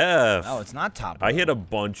 Yeah, it's F. Oh, it's not top. I row. hit a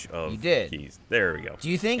bunch of You did. keys. There we go. Do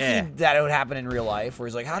you think that it would happen in real life, where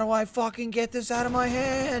he's like, "How do I fucking get this out of my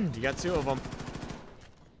hand?" You got 2 of them.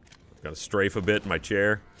 Got to strafe a bit in my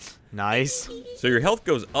chair. Nice. So your health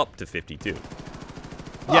goes up to 52.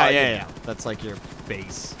 Oh, Yeah. That's like your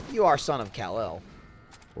base. You are son of Kal-El.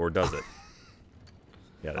 Or does it?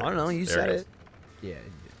 Yeah, I there don't know. is. You There said is. it. Yeah.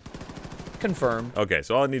 Confirmed. Okay,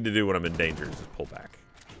 so all I need to do when I'm in danger is just pull back.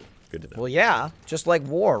 Good to know. Well, yeah. Just like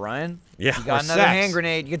war, Ryan. Yeah. You got Or another sex. hand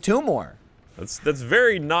grenade. You get 2 more. That's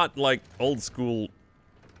very not like old school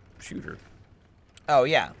shooter. Oh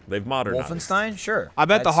yeah. They've modernized. Wolfenstein, sure. I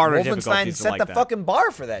bet the harder Wolfenstein difficulties are set like the that. fucking bar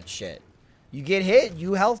for that shit. You get hit,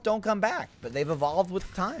 you health don't come back, but they've evolved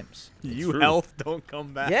with times. You true. health don't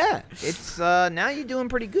come back. Yeah, it's now you're doing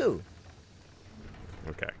pretty good.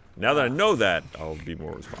 Okay. Now that I know that, I'll be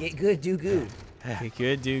more responsible. Get good, do good. You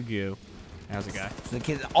could do goo. How's the guy? So the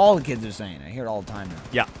kids, all the kids are saying. I hear it all the time now.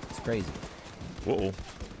 Yeah. It's crazy. Whoa.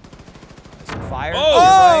 Some fire,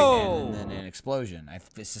 Oh! and then an explosion. I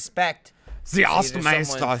suspect The either someone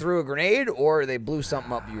Ostmeister. threw a grenade or they blew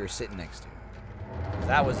something up you were sitting next to.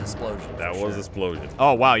 That was explosion. That for was sure. explosion.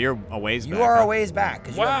 Oh, wow. You're a ways back. You are huh? a ways back.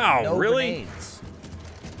 'Cause you Wow, have no really? Grenades.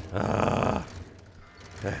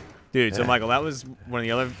 Dude, so Michael, that was one of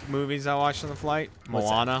the other movies I watched on the flight. What's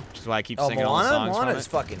that? Moana, which is why I keep Oh, singing all the Moana? songs Moana from is it.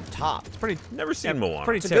 fucking top. It's pretty, Never seen Moana.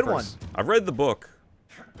 pretty It's a good tippers. one. I've read the book.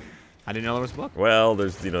 I didn't know there was a book. Well,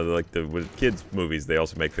 there's like with kids movies, they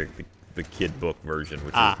also make the kid book version,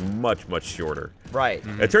 which is much shorter. Right.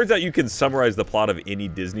 It turns out you can summarize the plot of any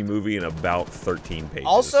Disney movie in about 13 pages.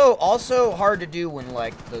 Also hard to do when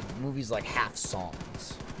like the movie's like half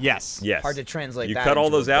songs. Yes. yes, Hard to translate. You that cut all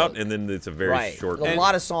into a those out, book. and then it's a very Right. short, A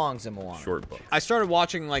lot of songs in Moana. short book. I started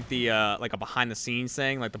watching like the like a behind the scenes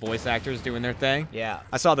thing, like the voice actors doing their thing. Yeah.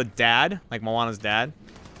 I saw the dad, like Moana's dad.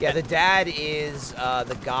 Yeah, the dad is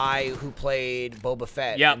the guy who played Boba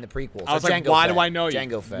Fett Yeah. in the prequels. I was So like, Jango why Fett. do I know you?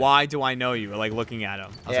 Jango Fett. Why do I know you? Like looking at him.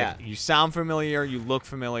 I was Yeah. like, you sound familiar, you look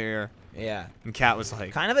familiar. Yeah. And Kat was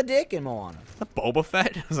like, Kind of a dick in Moana. Boba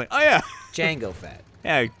Fett? I was like, oh yeah. Jango Fett.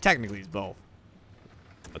 Yeah, technically he's both.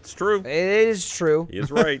 That's true. It is true. He is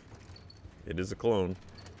right. It is a clone.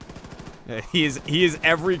 He is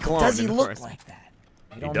every clone. Does he in the look first. like that?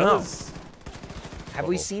 I He don't does. know. Have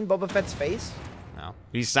we seen Boba Fett's face? No.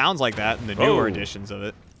 He sounds like that in the newer Oh. editions of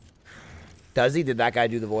it. Does he? Did that guy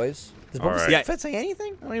do the voice? Does All Boba right. Fett say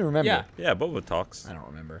anything? I don't even remember. Yeah. Yeah, Boba talks. I don't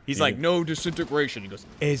remember. He's like, no disintegration. He goes,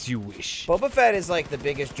 as you wish. Boba Fett is like the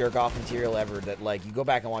biggest jerk off material ever that like you go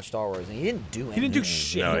back and watch Star Wars and he didn't do anything. He didn't do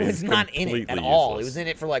shit. No, He he's was not in it completely at all. He useless. was in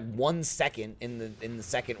it for like 1 second in the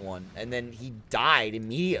second one, and then he died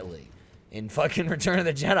immediately in fucking Return of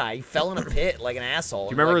the Jedi. He fell in a pit like an asshole.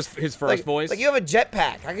 Do you remember Like- his first voice? Like you have a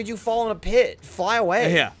jetpack. How could you fall in a pit? Fly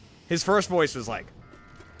away. Yeah. His first voice was like,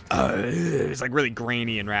 it's like really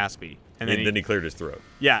grainy and raspy. And then, he cleared his throat.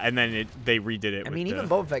 yeah, and then they redid it. I with mean, the, even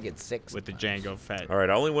Boba Fett gets sick. with the sometimes. Jango Fett. All right,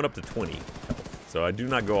 I only went up to 20 health, so I do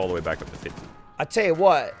not go all the way back up to 50. I tell you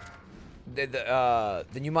what.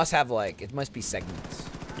 Then you must have like it must be segments.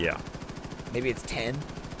 Yeah. Maybe it's 10.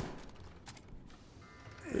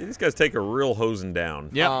 These guys take a real hosing down.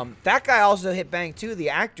 Yeah. That guy also hit bang too, the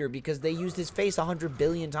actor, because they used his face 100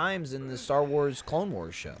 billion times in the Star Wars Clone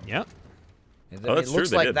Wars show. Yep. Oh, that's it true, looks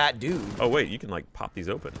they like did. that dude. Oh wait, you can like pop these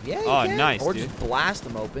open. Yeah, you Oh, can. nice, Or dude. just blast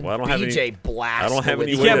them open. Well, I don't have BJ any- blast. I don't have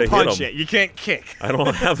any You way to can't hit punch 'em. it. You can't kick. I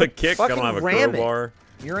don't have a kick. I don't Fucking have a ram it. crowbar.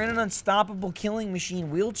 You're in an unstoppable killing machine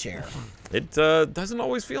wheelchair. It doesn't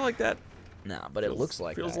always feel like that. No, but it looks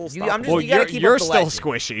like feels that. a little You, I'm just, Well, you gotta you're- keep you're up the still legend.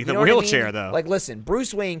 squishy. You The know what I wheelchair, mean? though. Like, listen,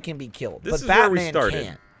 Bruce Wayne can be killed, This but is where we Batman started.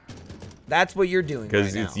 can't. That's what you're doing right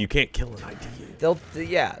Because now. you can't kill an ID.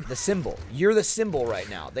 Yeah, the symbol. You're the symbol right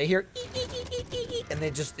now. They hear and they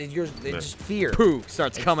just fear. Poo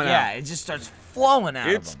starts coming out. Yeah, it just starts flowing out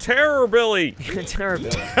It's of Terror Billy. them. Terrible.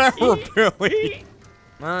 Terror Billy.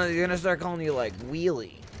 Well, you're gonna start calling you like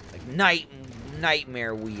Wheelie, like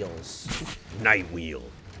nightmare wheels. Night Wheel.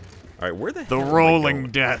 All right, where the The hell am I rolling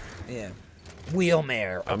going? death. Yeah.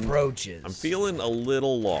 Wheelmare approaches. I'm feeling a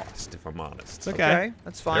little lost, if I'm honest. It's okay.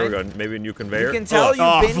 That's fine. There we go. Maybe a new conveyor. You can tell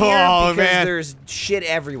you've been here oh, because man. there's shit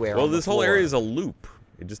everywhere. Well, on the this whole floor. area is a loop.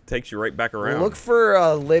 It just takes you right back around. Look for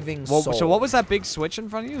a living Well, soul. so what was that big switch in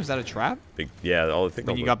front of you? Was that a trap? Big, yeah, I think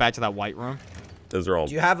When all you the- got back to that white room? those are all.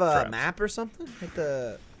 Do you have a traps. map or something? Hit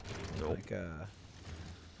the Nope.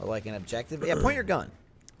 or like an objective? Yeah, point your gun.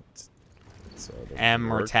 So it doesn't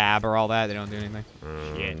M or work. tab or all that? They don't do anything.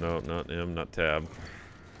 Shit. No, not M, not tab.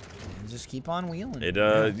 Just keep on wheeling. It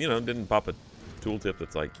you know, didn't pop a tooltip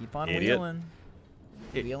that's like Keep on idiot. wheeling.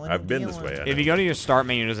 Wheeling I've and been this dealing. way. I If know. you go to your start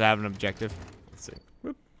menu, does it have an objective? Let's see.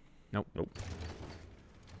 Whoop. Nope. Nope.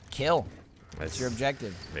 Kill. That's That's your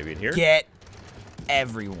objective. Maybe in here. Get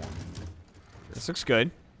everyone. This looks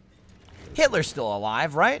good. Hitler's still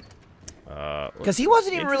alive, right? Because he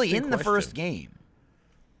wasn't even really in the first game.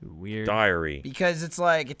 Weird. Diary. Because it's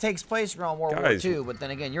like, it takes place around World Guys, War II, but then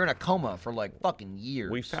again, you're in a coma for like fucking years.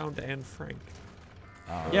 We found Anne Frank.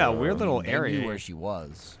 Yeah, a weird little They area. knew where she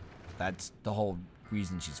was. That's the whole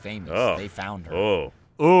reason she's famous. Oh. They found her. Oh.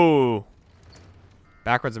 Ooh.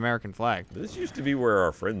 Backwards American flag. This used to be where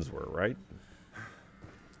our friends were, right?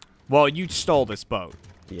 Well, you stole this boat.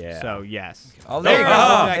 Yeah. So, yes. Oh, there you go.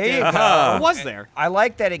 Ah, There you It go. was there. I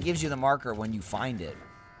like that it gives you the marker when you find it.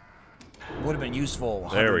 Would have been useful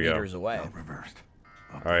 100 There we go. meters away. Reversed.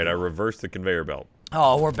 All right, I reversed the conveyor belt.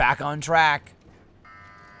 Oh, we're back on track.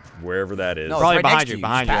 Wherever that is. No, Probably it's right behind next you, to you.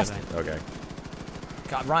 behind Just you, I past think. Okay. it.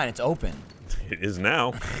 God, Ryan, it's open. It is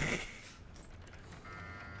now.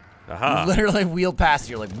 You Aha. literally wheeled past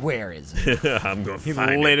it. You're like, where is it? I'm going to He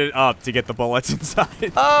find lit it. it up to get the bullets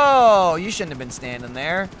inside. Oh, you shouldn't have been standing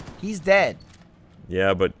there. He's dead.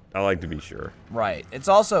 Yeah, but I like to be sure. Right. It's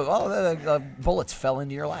also, the bullets fell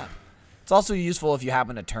into your lap. It's also useful if you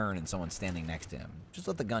happen to turn and someone's standing next to him. Just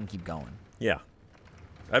let the gun keep going. Yeah.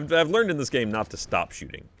 I've learned in this game not to stop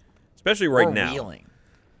shooting. Especially right or now. wheeling.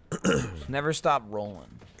 Never stop rolling.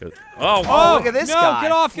 'Cause- Oh, Oh, look at this no, guy.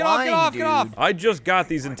 get off, get off, get flying, off, get off. dude. I just got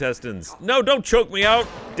these intestines. No, don't choke me out,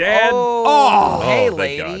 Dad. Oh, hey, Oh,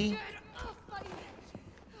 thank God. lady.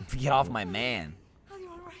 Get off my man. Are you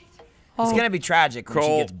all right? It's going to be tragic when she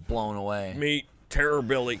Cole. gets blown away. Meet Terror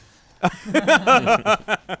Billy.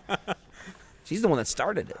 She's the one that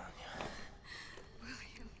started it.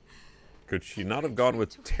 Could she not have gone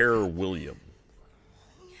with Terror William?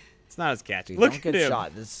 It's not as catchy. Dude, Look don't at get him.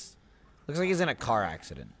 shot. This looks like he's in a car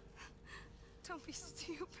accident. Don't be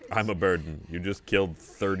stupid. I'm a burden. You just killed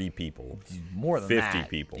 30 people. More than 50 that.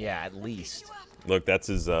 people. Yeah, at least. Look, that's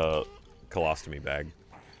his colostomy bag.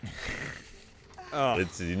 Oh.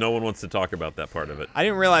 It's no one wants to talk about that part of it. I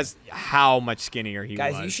didn't realize how much skinnier he was.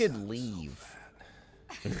 Guys, you should leave.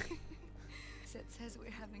 That says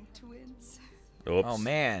we're having twins. Oops. Oh,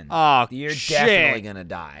 man. Oh, You're shit. definitely going to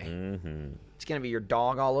die. Mm-hmm. It's going to be your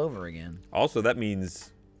dog all over again. Also, that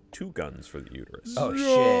means 2 guns for the uterus. Oh, shit.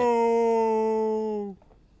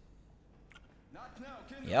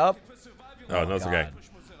 Yep. Oh, no, it's okay. God.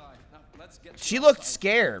 She looked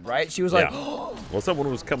scared, right? She was like, Yeah. Well, someone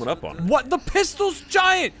was coming up on her. What? The pistol's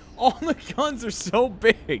giant. All the guns are so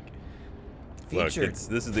big. Look, future. this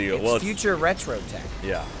is the It's future retro tech.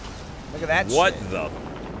 Yeah. Look at that What shit. the? Are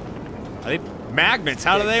they magnets?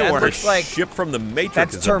 How do they That work? looks like- Ship from the Matrix.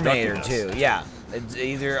 That's is Terminator, abducting us. too. Yeah.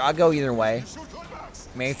 It's I'll go either way.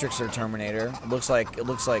 Matrix or Terminator. It looks like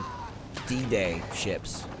D-Day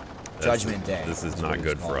ships. Judgment Day. This is what not it's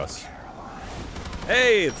good for called. us.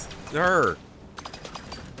 Hey, it's her.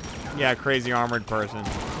 Yeah, crazy armored person.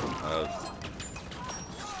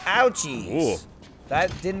 Ouchies. Ooh. That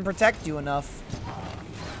didn't protect you enough.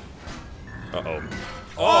 Uh-oh.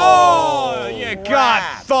 Oh, yeah, got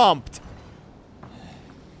crap. thumped.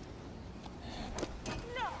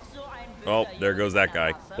 Oh, there goes that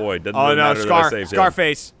guy. Boy, doesn't Oh really no, matter that I saved him.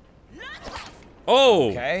 Scarface. Oh,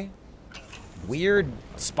 Okay. Weird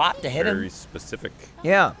spot to hit very him. specific.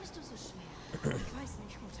 Yeah.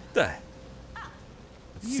 The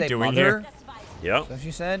Say doing mother. here? yeah. That's what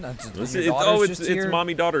she said. This Your is, daughter's it's just here?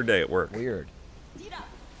 mommy-daughter day at work. Weird.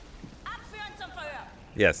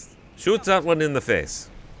 Yes. Shoots that one in the face.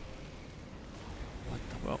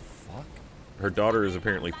 Fuck. Her daughter is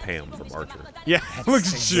apparently Pam from Archer. Yeah,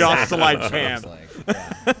 looks just like Pam. Looks like,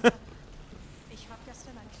 yeah. Ich habe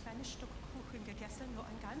gestern ein kleines Stück Kuchen gegessen.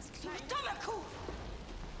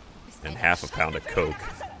 And half a pound of Coke.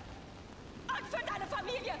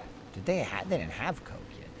 They didn't have Coke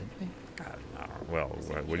yet, did they? Well,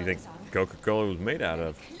 what do you think Coca-Cola was made out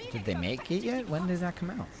of? Did they make it yet? When did that come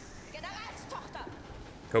out?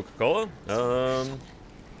 Coca-Cola?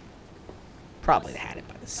 Probably they had it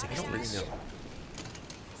by the I don't really 60s. know.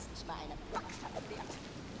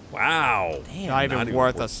 Wow. Damn. Not even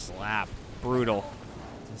worth worth a slap. Brutal.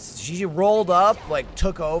 She rolled up, like,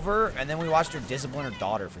 took over, and then we watched her discipline her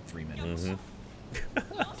daughter for 3 minutes.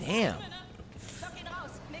 Damn.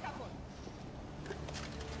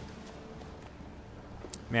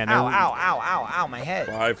 Man, Ow, ow, ow, ow, ow, my head.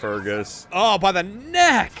 Bye, Fergus. Oh, by the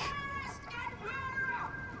neck!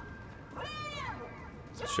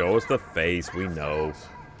 Show us the face. We know.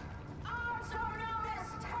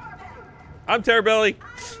 I'm Terrabelly.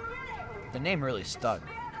 The name really stuck.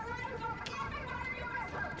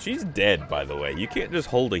 She's dead, by the way. You can't just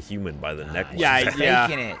hold a human by the neck. Yeah, like that. yeah.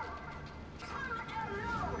 Faking it.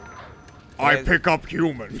 I pick up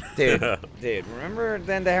human. Dude, remember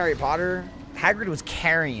then the Harry Potter? Hagrid was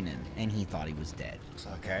carrying him, and he thought he was dead.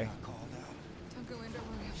 Okay? Don't go in, don't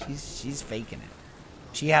worry. She's faking it.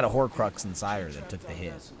 She had a Horcrux inside her that took the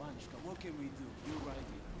hit. What can we do? You're right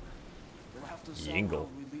here. We'll have to Yingle. somehow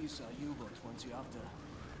release our U-boat once you're up there.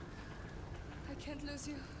 I can't lose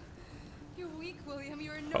you. You're weak, William.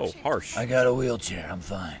 You're in no Oh, shape. harsh. I got a wheelchair. I'm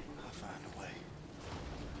fine. I'll find a way.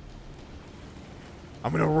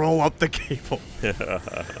 I'm gonna roll up the cable.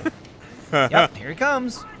 Yep, here he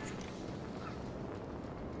comes.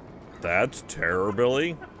 That's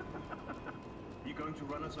Terrorbilly. You going to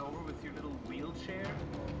run us over with your little wheelchair?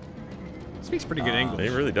 Speaks pretty good He English.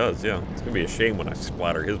 really does, yeah. It's gonna be a shame when I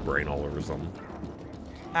splatter his brain all over something.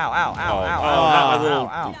 Ow, ow, ow, ow, ow, not ow, my little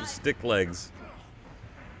ow, ow. stick legs.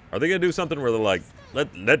 Are they gonna do something where they're like,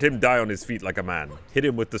 let him die on his feet like a man. Hit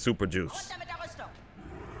him with the super juice.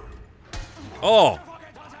 Oh!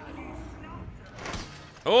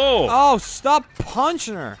 Oh! Oh, stop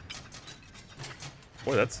punching her.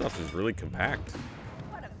 Boy, that stuff is really compact.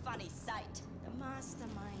 What a funny sight. The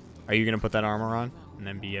mastermind. Are you gonna put that armor on and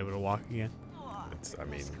then be able to walk again? It's, I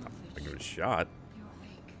mean, I'll give it a shot.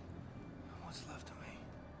 What's left of me?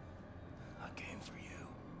 I came for you.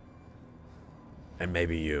 And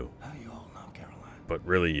maybe you. How you holding up, Caroline? But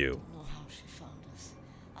really you. Know how she found us.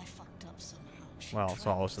 I fucked up somehow. She Well, so trapped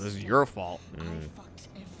also this us is here. your fault. I fucked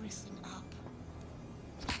everything up.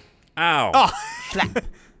 Ow! Oh!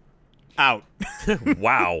 Out.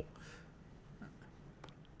 Wow.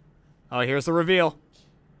 Oh, here's the reveal.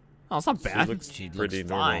 Oh, it's not She bad. looks She looks pretty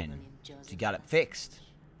normal. fine. She got it fixed.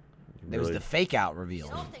 There was Really the fake out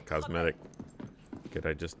reveal. cosmetic. Could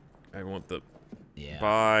I just... I want the... Yeah.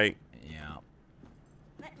 Bye. Yeah.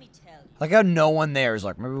 Let me tell you. Like how no one there is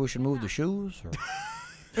like, maybe we should move the shoes?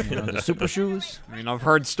 Or, you know, the super shoes? I mean, I've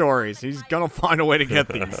heard stories. He's gonna find a way to get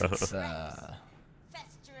these. It's,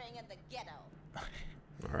 Festering in the ghetto.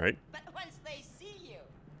 All right. But once they see you.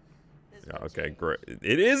 this Yeah, will okay, change. great.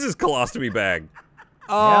 It is his colostomy bag.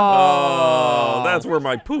 Oh. Oh, that's where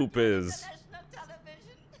my poop is. National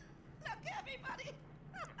television. Look, everybody.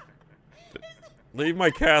 Leave my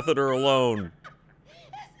catheter alone. Is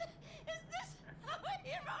this how a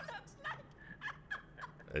hero looks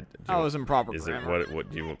like? That was improper Is it grammar. what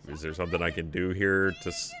do you? Is there something I can do here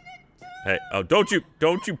to? Hey, oh, don't you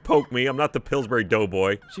poke me! I'm not the Pillsbury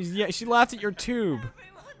Doughboy. She laughed at your tube.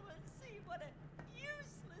 Everyone will see what a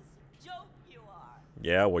useless joke you are.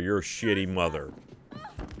 Yeah, well, you're a shitty mother.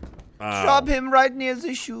 Ow. Drop him right near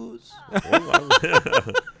the shoes.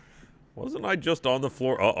 Wasn't I just on the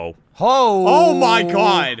floor? Uh-oh. Ho! Oh my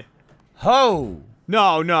god. Ho!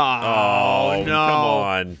 No, no. Oh, no. come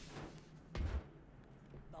on.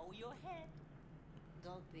 Bow your head.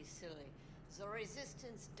 Don't be silly. The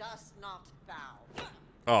resistance does not bow.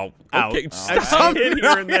 Oh, Ow. okay. Stop Stop hitting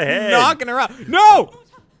her in the head. knocking her out. No!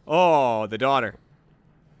 Oh, the daughter.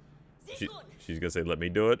 She's gonna say, "Let me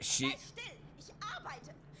do it." She. Still, ich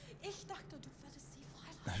arbeite. Ich dachte, du würdest sie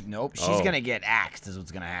freilassen. Nope. She's Oh. gonna get axed. Is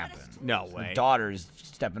what's gonna happen. No Her way. daughter's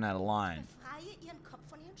stepping out of line. Befreie ihren Kopf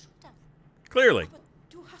von ihren Schultern. Clearly. Aber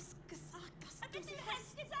du hast gesagt, dass du sie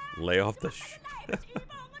hast. Lay off the.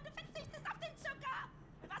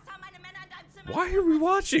 Why are we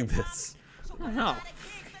watching this? No.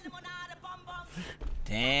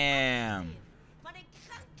 Damn.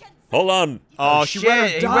 Hold on. Oh, she read her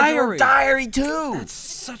Shit, he read her diary. diary too.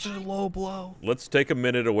 Such a low blow. Let's take a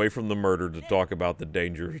minute away from the murder to talk about the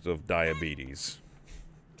dangers of diabetes.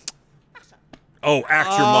 Oh, act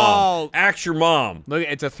your mom. Oh. Act your mom. Look,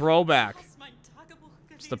 it's a throwback.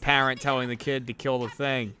 It's the parent telling the kid to kill the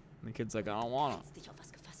thing. And the kid's like, I don't want to. Dich auf was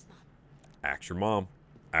gefasst machen. Axe your mom.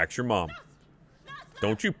 Axe your mom.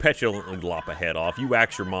 Don't you petulantly lop a head off. You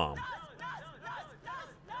axe your mom.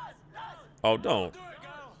 Oh, don't.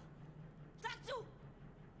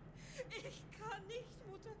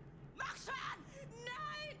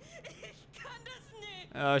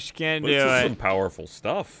 Oh, she can't Well, do this is it. some powerful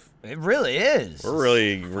stuff. It really is.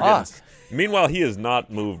 We're Fuck. getting... Meanwhile, he has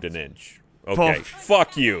not moved an inch. Okay,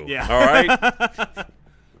 fuck you. Yeah. All right?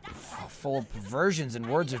 Full of perversions and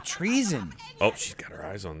words of treason. Oh, she's got her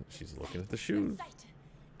eyes on... She's looking at the shoes.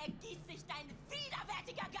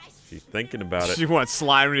 She's thinking about it. She wants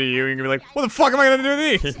slime to you, and you're gonna be like, what the fuck am I gonna do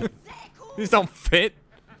with these? These don't fit.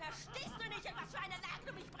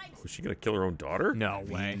 Was she gonna kill her own daughter? No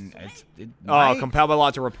way. Oh, might- compelled by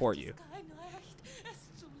law to report you.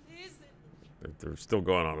 They're still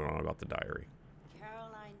going on and on about the diary.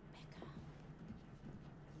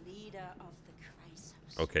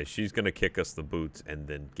 Okay, she's gonna kick us the boots and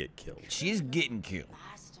then get killed. She's getting killed.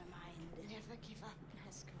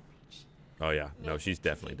 Oh yeah, no, she's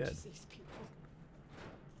definitely dead.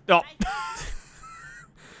 Oh.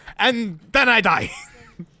 And then I die.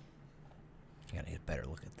 You gotta get a better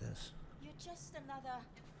look at this.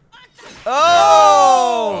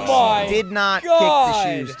 Oh! my She did not God.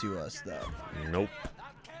 kick the shoes to us, though. Nope.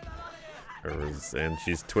 And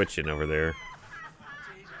she's twitching over there.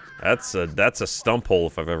 That's a stump hole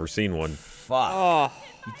if I've ever seen one. Fuck. Oh.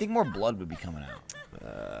 You'd think more blood would be coming out.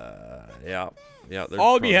 Yeah. Yeah.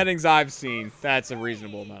 All beheadings I've seen, that's a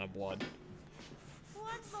reasonable amount of blood.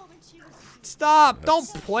 Stop! Don't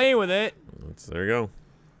play with it. There you go.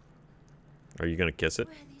 Are you gonna kiss it?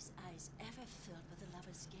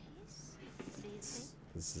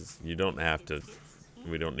 This is. You don't have to.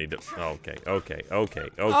 We don't need to. Okay. Oh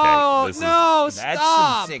This no! That's some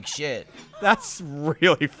Stop! sick shit. That's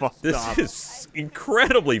really fucked This up. is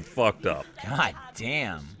incredibly fucked up. God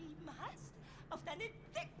damn.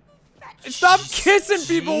 Stop kissing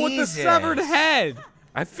people with the Jesus. severed head.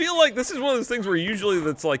 I feel like this is one of those things where usually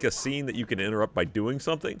that's like a scene that you can interrupt by doing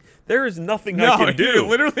something. There is nothing I can do.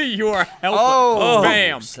 Literally, you are helpless. Oh,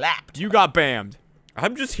 Bam! slapped. You got bammed.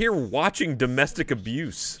 I'm just here watching domestic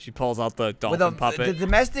abuse. She pulls out the With dolphin puppet. the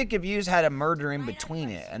domestic abuse had a murder in between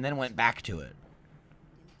it, and then went back to it.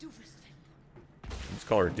 Let's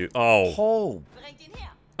call her dude. Oh. Oh,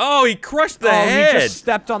 Oh, he crushed the He head. just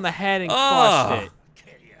stepped on the head and Ah. crushed it.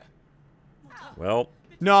 Well,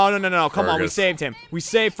 No. Come on, we Fergus. saved him. We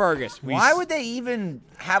saved Fergus. why would they even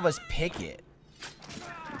have us pick it?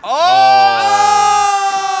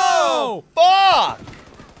 Oh! Fuck!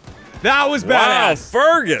 That was wow, badass.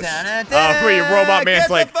 Fergus. Wait, Robot Man's Get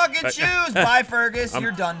like- the fucking shoes. Bye, Fergus.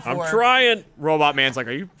 You're done for. I'm trying. Robot Man's like,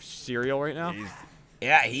 are you cereal right now?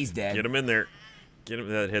 Yeah, he's dead. Get him in there. Get him.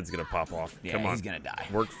 That head's gonna pop off. Yeah, Come on. he's gonna die.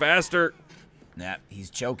 Work faster. Nah, he's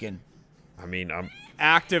choking. I mean, I'm.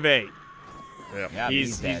 Activate. Yeah. Yeah,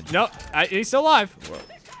 he's dead. No, he's still alive.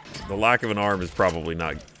 The lack of an arm is probably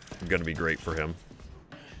not gonna be great for him.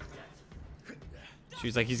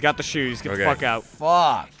 She's like, he's got the shoes. Get the Okay. fuck out.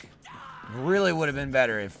 Fuck. Really would have been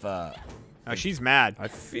better if. Oh, she's mad. I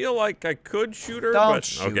feel like I could shoot her, Don't but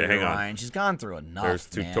shoot okay, her, hang on. Ryan. She's gone through enough.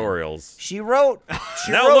 There's man. tutorials. She wrote.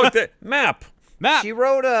 Now look at map. Map. She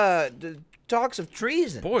wrote talks of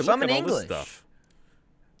treason. Boy, some look in at all English. this stuff.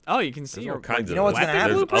 Oh, you can see There's all her. kinds You know what's gonna weapon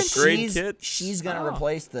happen? There's upgrade she's, kits. She's gonna Oh.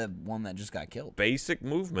 replace the one that just got killed. Basic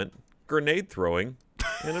movement, grenade throwing,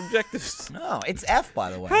 and objectives. No, it's F, by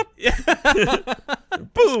the way.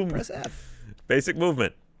 Boom. Press F. Basic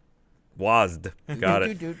movement. WASD. Got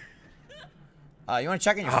it. Dude. You want to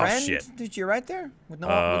check on your Oh, friend? shit. Dude, you're right there with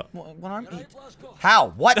no with one arm. How?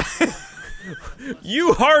 What?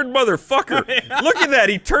 You hard motherfucker. Look at that.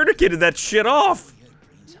 He tourniqueted that shit off.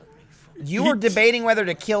 You were debating whether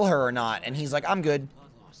to kill her or not, and he's like, "I'm good."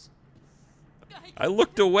 I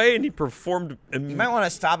looked away and he performed. You might want to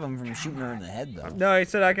stop him from shooting her in the head, though. No, he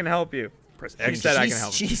said I can help you. Press He X. said I can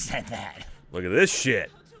help you. She said that. Look at this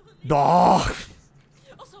shit. Dog.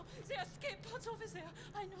 Also, they escaped parts over there.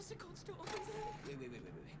 I know the codes to open them. Wait.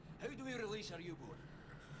 How do we release our U-boat?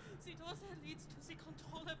 The door that leads to the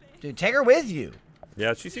controller bay. Dude, take her with you.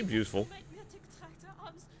 Yeah, she seems useful. Magnetic tractor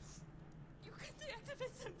arms. You can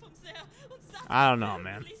deactivate them from there. I don't know,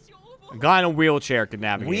 man. A guy in a wheelchair could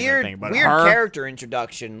navigate that thing, but Weird her, character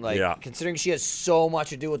introduction. Like, Yeah. considering she has so much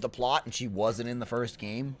to do with the plot, and she wasn't in the first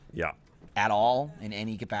game Yeah. at all in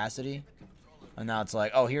any capacity. And now it's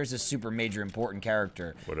like, oh, here's this super major important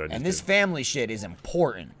character. What did I just And this do? family shit is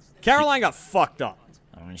important. Caroline got fucked up,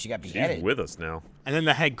 I mean, she got She's beheaded. with us now. and then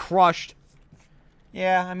the head crushed.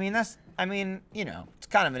 Yeah, I mean, you know, it's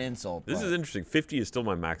kind of an insult. This but is interesting. 50 is still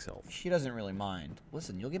my max health. she doesn't really mind.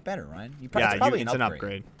 Listen, you'll get better, Ryan. Yeah, it's probably it's an an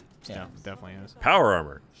upgrade. Yeah, definitely is. Power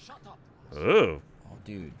armor. Ooh. Oh,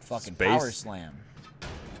 dude, fucking Space. power slam.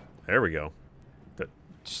 There we go.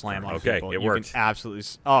 Slam on Okay, people. it You works. can absolutely.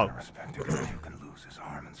 Oh. I respect a guy who can lose his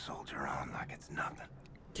arm and soldier on like it's nothing.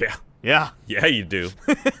 Yeah. Yeah. Yeah, you do.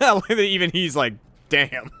 Even he's like,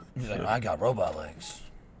 damn. He's like, I got robot legs.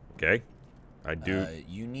 Okay. I do.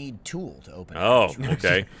 You need tool to open it. Oh,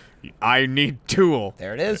 okay. I need tool.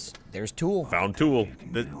 There it is. There's tool. Found tool.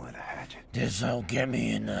 This'll get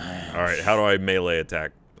me in the house. All right, how do I melee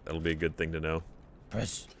attack? That'll be a good thing to know.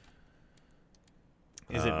 Press.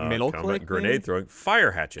 Is it middle combat click? grenade maybe? throwing.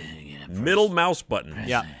 Fire hatchet. Middle mouse button.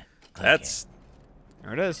 Yeah. That's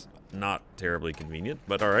There it is. not terribly convenient,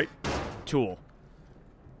 but all right. Tool.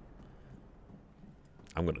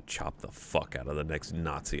 I'm going to chop the fuck out of the next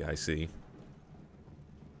Nazi I see.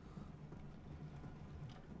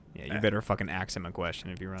 Yeah, you better fucking ask him a question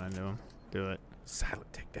if you run into him. Do it.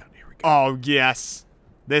 Silent takedown. Here we go. Oh, yes.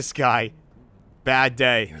 This guy. Bad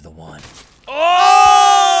day. You're the one.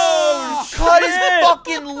 Oh! Cut his shit!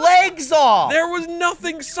 fucking legs off. There was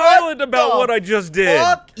nothing silent about the what I just did.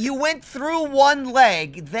 Fuck! You went through one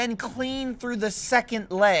leg, then clean through the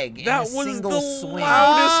second leg in That a was single the swing.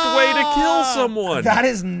 loudest way to kill someone. That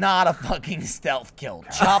is not a fucking stealth kill.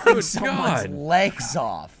 Chopping Good someone's God. legs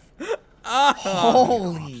off.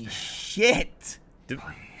 Holy shit. Please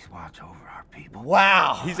watch over our people.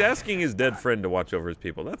 Wow. He's asking his dead friend to watch over his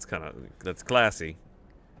people. That's classy.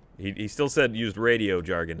 He still used radio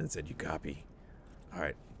jargon and said, "You copy." All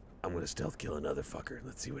right, I'm gonna stealth kill another fucker.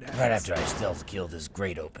 Let's see what happens. Right after I stealth kill this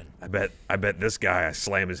grate open. I bet this guy I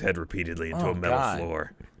slam his head repeatedly into Oh, a metal God.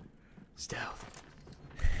 floor. Stealth.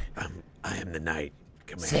 I am the knight,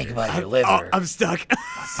 commander. Say goodbye your liver. Oh, I'm stuck.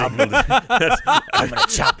 I'm gonna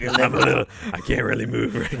chop your I'm a liver. little. I can't really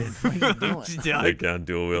move right now. What are you doing? Take down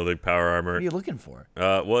dual wielding power armor. What are you looking for?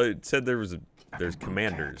 Well, it said there's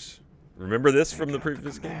commanders. Remember this from the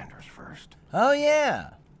previous game? Commanders first. Oh yeah.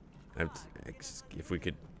 If we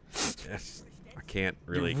could, I can't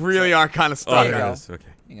really. You really are kind of Oh, stuck. There you there it go. is. Okay.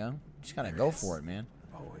 You know, just gotta go for it, man.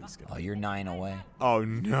 Oh, you're 9 away. Oh,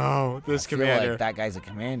 no. This I feel commander. like that guy's a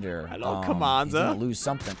commander. Hello, He's Commander. gonna lose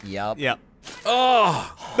something. Yep. Yep.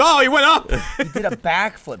 Oh, No, he went up. He did a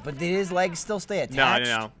backflip, but did his legs still stay attached?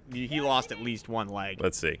 No. He lost at least one leg.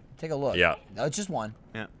 let's see. Take a look. Yeah. No, it's just one.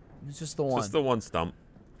 Yeah. It's just the one. Just the one stump.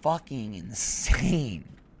 Fucking insane.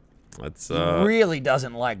 Let's He really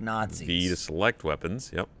doesn't like Nazis. V to select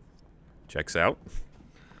weapons. Yep. Checks out.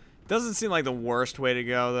 Doesn't seem like the worst way to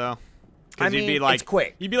go, though. I Because you'd be mean, like, it's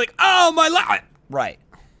quick. You'd be like, oh, my leg. Right.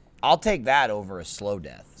 I'll take that over a slow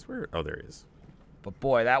death. Swear. Oh, there he is. But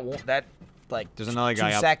boy, that like There's another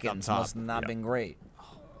guy 2 up seconds top. must not Yeah. been great.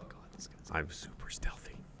 I'm super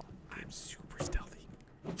stealthy. I'm super stealthy.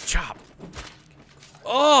 Chop.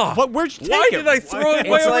 Oh. But where'd you Why take did him? I throw it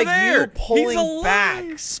way It's over like there? you pulling He's back,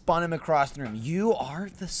 alive. spun him across the room. You are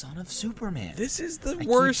the son of Superman. This is the keep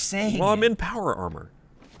worst. saying Well, I'm it. in power armor.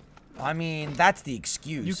 I mean, that's the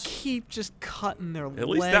excuse. You keep just cutting their legs At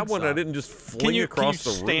least that one I off. didn't just Can fling you across the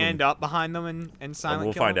room. stand up behind them and Oh, silent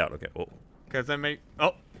we'll kill find them? out. Okay. Oh. Because then maybe...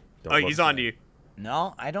 Oh. Don't Oh, look he's on to you.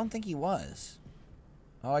 No, I don't think he was.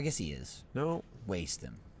 Oh, I guess he is. No. Waste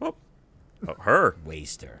him. Oh. Oh, her.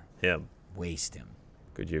 Waste her. Him. Waste him.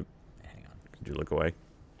 Could you Hang on. look away?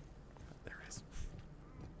 There it is.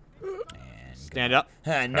 And Stand up.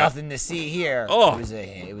 nothing to see here. Oh. It was a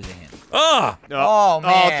him. Ah! Oh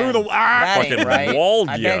man. through the... Ah! That ain't Fucking right. walled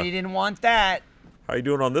I ya. bet he didn't want that. How you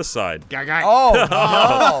doing on this side? Oh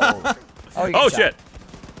no. Oh, you Oh got shit!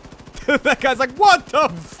 That guy's like, what the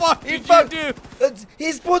fuck did you do?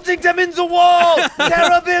 He's putting them in the wall.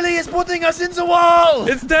 Terror Billy is putting us in the wall.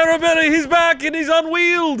 It's Terror-Billy. He's back and he's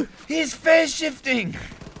unwheeled. He's phase shifting.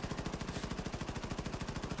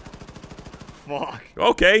 Fuck.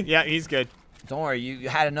 Okay. Yeah, he's good. Don't worry, you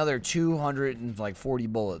had another 240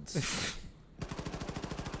 bullets.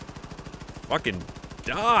 Fucking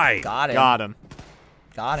die. Got him. Got him.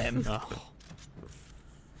 Got him.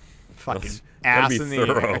 Fucking Gotta ass be in the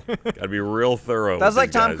thorough. air. Gotta be real thorough. That was with like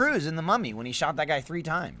these Tom guys. Cruise in The Mummy when he shot that guy 3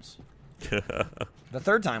 times. The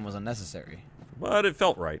third time was unnecessary. But it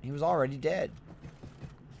felt right. He was already dead.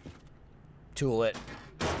 Tool it.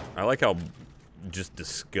 I like how just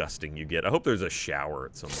disgusting you get. I hope there's a shower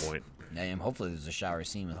at some point. Damn, hopefully there's a shower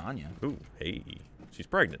scene with Anya. Ooh, hey. She's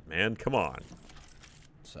pregnant, man. Come on.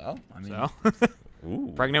 So, I mean, So,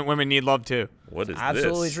 Ooh. pregnant women need love too. What is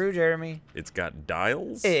absolutely this? true, Jeremy. It's got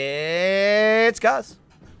dials. It's Gus.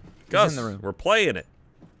 Gus, in the room. we're playing it.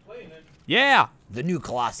 Yeah, The new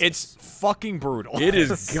Colossus. it's fucking brutal. It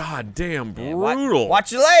is goddamn Yeah, wa- brutal.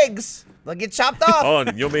 Watch your legs. They'll get chopped off. Oh,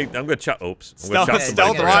 and you'll make. I'm gonna chop. Oops. I'm gonna Stealth, chop Yeah, somebody.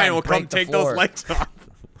 Stealth gonna Ryan try and will come break the take those floor. legs off.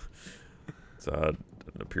 It's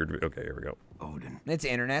doesn't appear to be. Okay, here we go. It's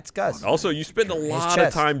internet's Gus. Also, you spend a lot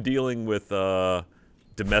of time dealing with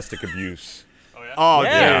domestic abuse. Oh, yeah? Oh,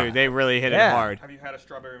 yeah. dude, they really hit it hard. Have you had a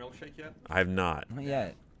strawberry milkshake yet? I have not. Not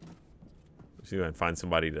yet. See if I can find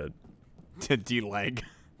somebody to deleg.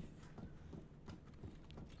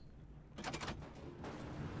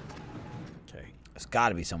 Okay. There's got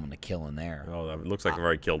to be someone to kill in there. Oh, it looks like I've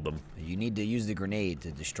already killed them. You need to use the grenade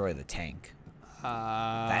to destroy the tank.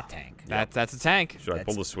 That tank. That's a tank. Should I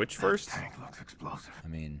pull the switch first? Tank looks explosive. I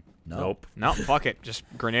mean, no. Nope. No, fuck it. Just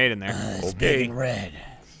grenade in there. It's big and red.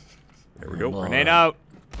 There we go. Grenade out.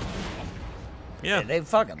 Yeah. They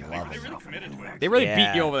fucking love it. Really committed to it. They really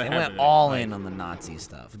beat you over the They head. went with it. all in on the Nazi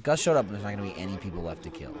stuff. Gus showed up and there's not going to be any people left to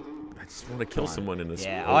kill. I just want to kill someone in this.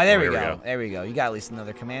 Yeah. Oh, there we go. There we go. You got at least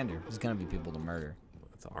another commander. There's going to be people to murder.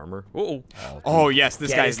 That's armor. Oh. Oh, yes. This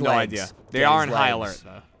Get guy his has no legs. idea. They Get are his in high legs.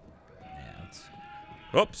 alert, though. Yeah, it's...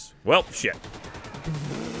 Oops. Well, shit.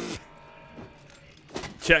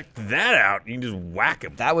 Check that out. You can just whack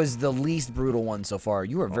him. That was the least brutal one so far.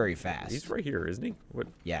 You were very fast. He's right here, isn't he? What?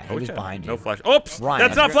 Yeah, he was behind you. No flash. Oops. Ryan,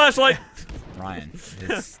 That's not flashlight. Ryan,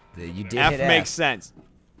 you did F hit makes F. sense.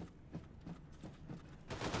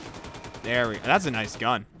 There we go. That's a nice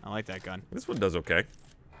gun. I like that gun. This one does okay.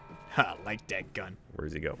 I like that gun. Where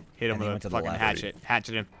does he go? Hit him And he went with a to the fucking left. hatchet.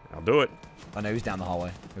 Hatchet him. I'll do it. Oh no, he was down the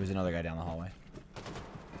hallway. There was another guy down the hallway.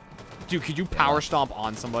 Dude, could you power stomp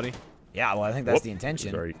on somebody? Yeah, well, I think that's Whoop. the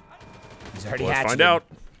intention. Sorry. He's already Let's hatched find him. out.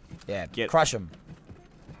 Yeah, crush him.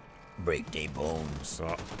 Break their bones.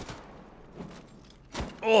 Oh.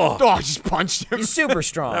 Oh, I just punched him. He's super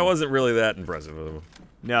strong. That wasn't really that impressive of him.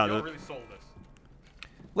 No, You really sold this.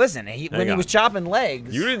 Listen, when he was chopping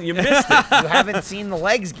legs, You missed it. you haven't seen the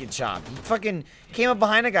legs get chopped. He fucking came up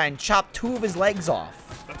behind a guy and chopped 2 of his legs off.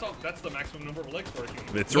 That's the maximum number of legs for a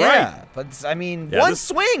human. It's Yeah, right. but I mean, Yeah, one this-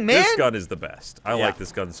 swing, man. This gun is the best. I Yeah. like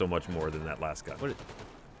this gun so much more than that last gun.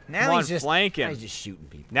 Now Come on, he's just flank him. now he's just shooting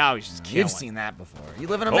people. Now he's just killing. You've seen that before. You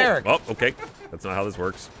live in America. Oh, okay. That's not how this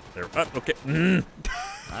works. There. Okay.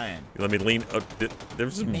 Ryan. Let me lean.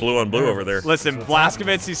 There's some blue on blue over there. Listen,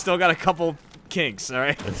 Blazkowicz, he's still got a couple kinks, all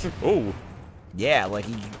right? Oh. Yeah, like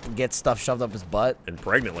he gets stuff shoved up his butt. And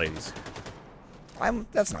pregnant ladies.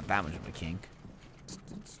 That's not that much of a kink.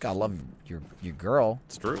 Just gotta love your girl.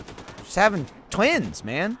 It's true. Just having twins,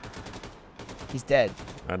 man. He's dead.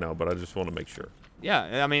 I know, but I just want to make sure.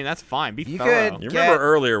 Yeah, I mean, that's fine. Be You thorough. could- You Get- remember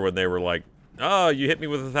earlier when they were like, "Oh, you hit me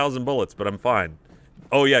with 1,000 bullets, but I'm fine."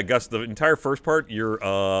 Oh yeah, Gus. The entire first part, you're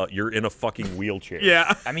in a fucking wheelchair.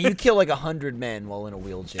 Yeah. I mean, you kill like 100 men while in a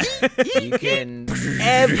wheelchair. You can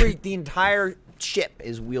the entire ship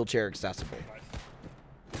is wheelchair accessible.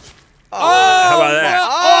 How about that?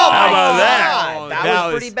 Oh, How about that? that? That, That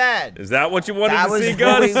was was- pretty bad. Is that what you wanted That to was see, what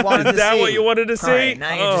Gus? we wanted Is to that see. what you wanted to see? All right,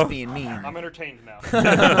 now you're Oh. just being mean. I'm entertained now.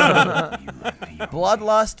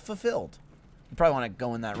 Bloodlust fulfilled. You probably want to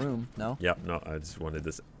go in that room, no? Yep. No, I just wanted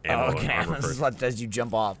this Oh, ammo and okay. armor This is first. what as you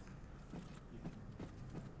jump off.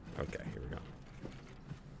 Okay, here we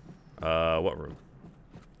go. What room?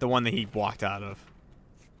 The one that he walked out of.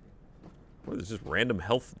 Well, there's just random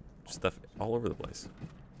health stuff all over the place.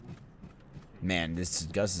 Man, this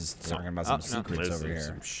Gus is talking about some secrets There's over here.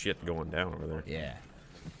 some shit going down over there. Yeah.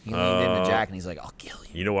 He leaned into Jack and he's like, "I'll kill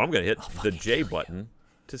you." You know what? I'm gonna hit the J button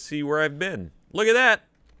to see where I've been. Look at that.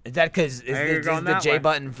 Is that because You're is going the that J way.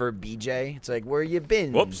 button for BJ? It's like, where you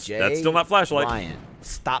been, Whoops, BJ? that's still not flashlight. Ryan,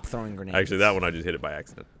 stop throwing grenades. Actually, that one I just hit it by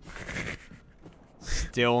accident.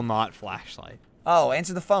 Still not flashlight. Oh,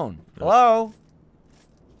 answer the phone. Hello?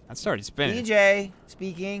 That started spinning. BJ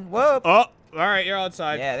speaking. Whoop. Oh, all right, you're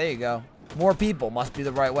outside. Yeah, there you go. More people must be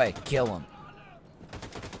the right way. Kill them.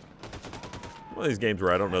 One of these games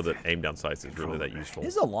where I don't know that aim down sights is really that useful.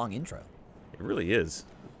 This is a long intro. It really is.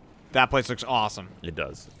 That place looks awesome. It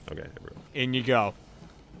does. Okay. In you go.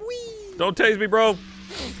 Don't tase me, bro. Or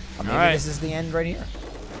maybe right. this is the end right here.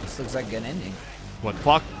 This looks like an ending. What the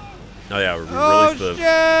fuck? Oh yeah, we Oh, released the.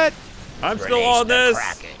 shit! I'm still on this.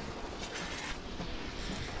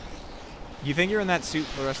 You think you're in that suit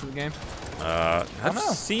for the rest of the game? I've know.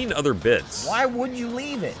 seen other bits. Why would you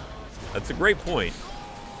leave it? That's a great point.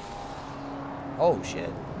 Oh, shit.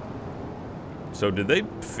 So did they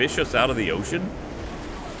fish us out of the ocean?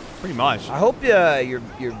 Pretty much. I hope you're...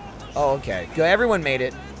 Oh, okay. Good. Everyone made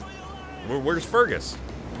it. Where's Fergus?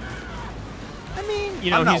 I mean,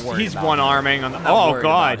 You know, I'm not worried he's about one him. arming on the. I'm not Oh worried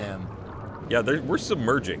god. about him. Yeah, we're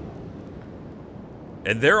submerging.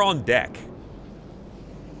 And they're on deck.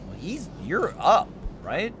 Well, you're up,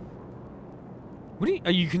 right? What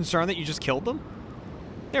are you concerned that you just killed them?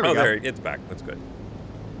 There we Oh, go. there, it's back. That's good.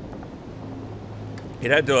 It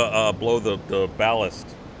had to blow the ballast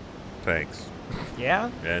tanks. Yeah?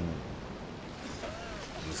 And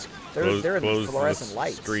just They're close fluorescent the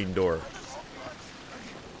lights. screen door.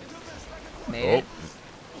 Made it.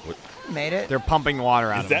 What? Made it. They're pumping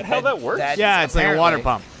water out Is of that it. how that works? Yeah, it's like a water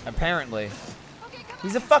pump. Apparently.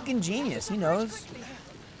 He's a fucking genius. He knows.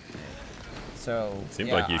 So, Seems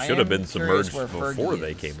yeah, like you I should have am been curious submerged where before Fergie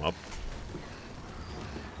they is. came up.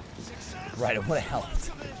 Right, it would have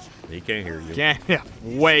helped. He can't hear you. Yeah,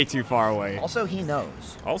 way too far away. Also, he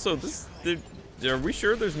knows. Also, are we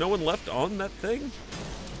sure there's no one left on that thing?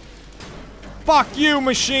 Fuck you,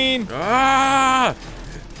 machine! Ah!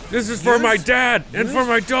 This is for my dad and for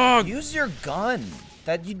my dog. Use your gun.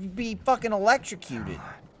 That you'd be fucking electrocuted.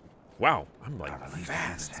 Wow, I'm like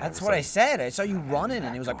fast. That's what I said. I saw you running,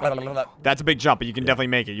 and it was like. Blah, blah, blah, blah. That's a big jump, but you can definitely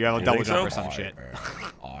make it. You have a You double think jump or so? some shit.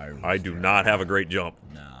 I do not have a great jump.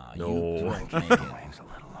 You No. won't make it.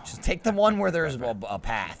 Just take the one where there's a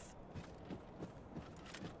path.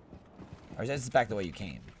 Or is this back the way you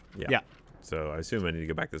came? Yeah. So I assume I need to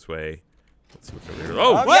go back this way. Let's switch over here.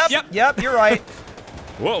 Oh! Yep, you're right.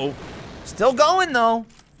 Whoa! Still going though.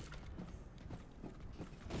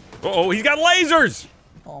 Oh, he's got lasers!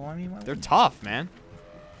 Oh, I mean, They're tough, man.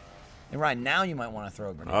 And right now you might want to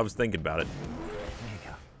throw a grenade. I was thinking about it. There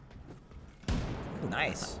you go. Ooh,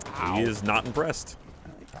 nice. He is not impressed.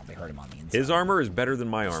 Probably hurt him on the inside. His armor is better than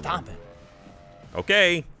my armor. Stop it.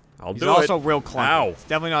 Okay, I'll He's do also it. real clunky. Ow. It's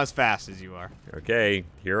definitely not as fast as you are. Okay,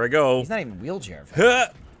 here I go. He's not even wheelchair. Huh,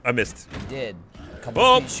 I missed. He did. A couple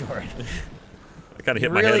Oh. feet short. I kind of hit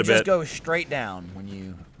You my really head a just bit. go straight down when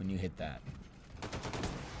you hit that.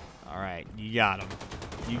 All right, you got him.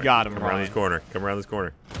 You got him, Come around Ryan. this corner. Come around this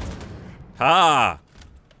corner. Ha!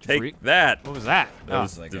 Take that. What was that? That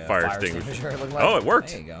was like the a fire fire extinguisher. extinguisher, it looked like. Oh, it worked.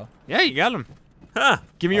 There you go. Yeah, you got him. Huh.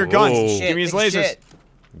 Give me your guns. Oh. Give me his Take lasers. shit.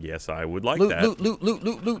 Yes, I would like Loot, that.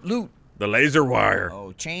 loot. The laser wire.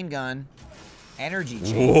 Oh, chain gun. Energy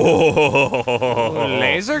chain. Whoa.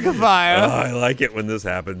 Laser fire. I like it when this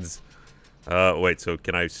happens. Wait, so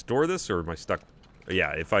can I store this or am I stuck?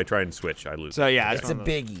 Yeah, if I try and switch, I lose. So yeah, It's a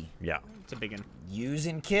biggie. Yeah. It's a big one. Use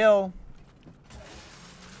and kill.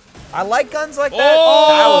 I like guns like that. Oh,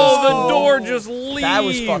 That was the cool. door just leaves. That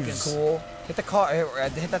was fucking cool. Hit the car.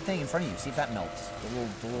 Hit that thing in front of you. See if that melts.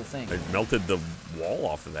 The little thing. I melted the wall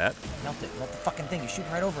off of that. Melt it. Melt the fucking thing. You're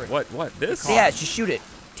shooting right over it. What? This? Yeah, just shoot it.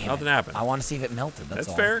 Damn Nothing it. happened. I want to see if it melted. That's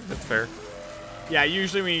all. fair. That's fair. Yeah,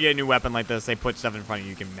 usually when you get a new weapon like this, they put stuff in front of you,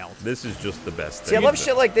 you can melt. This is just the best See, I thing. love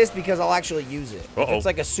shit like this because I'll actually use it. If Uh-oh. it's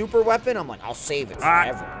like a super weapon, I'm like, I'll save it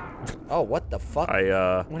forever. Oh, what the fuck?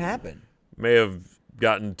 What happened? May have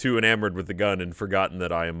gotten too enamored with the gun and forgotten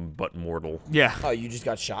that I am but mortal. Yeah. Oh, you just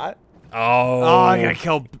got shot? Oh. Oh, I gotta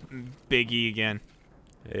kill Biggie again.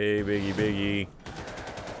 Hey, Biggie.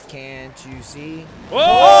 Can't you see? Whoa!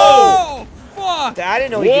 Oh, fuck! I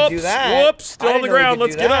didn't know he could do that. Whoops! Still I on didn't the know he ground. could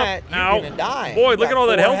Let's do get that. up. You're Ow. gonna die. Boy, You look got at all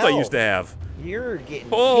that 4 health I used to have. You're getting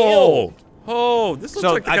Oh. killed. Oh, this looks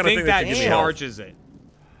So like the I kind of think thing that that can give me health. charges it.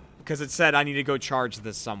 Because it said I need to go charge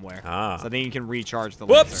this somewhere. Ah. So then you can recharge the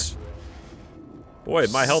Whoops! laser. Boy,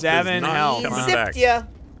 my health 7 is not health. coming Zipped back. ya.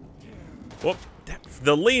 Whoop.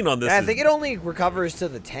 The lean on this I is... think it only recovers to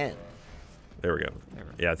the 10. There we go.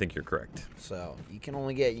 Yeah, I think you're correct. So you can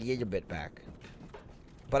only get your bit back.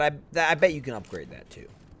 But I bet you can upgrade that too.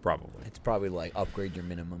 Probably. It's probably like upgrade your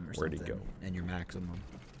minimum or Where'd he something. go? And your maximum.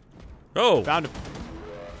 Oh! Found him.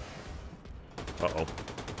 Uh-oh.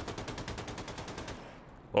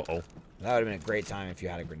 Uh-oh. That would have been a great time if you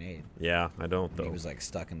had a grenade. Yeah, I don't, though. He was like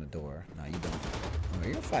stuck in the door. No, you don't. Oh,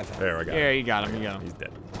 you're 5 health. There, I got him. Yeah, you got him. You got him. He's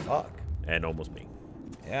dead. Fuck. And almost me.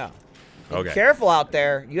 Yeah. Okay. Be careful out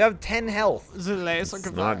there. You have 10 health.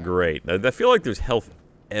 It's not great. I feel like there's health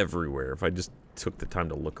everywhere if I just took the time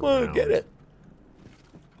to look Well, around. get it.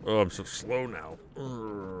 Oh, I'm so slow now.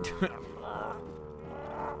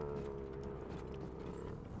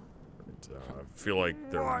 I feel like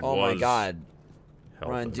there was Oh my god.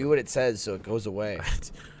 health Run, in do what it says so it goes away.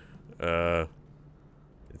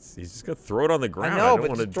 He's just gonna throw it on the ground. I I know, don't but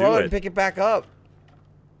want to just do throw it it. and pick it back up.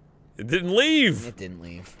 It didn't leave. It didn't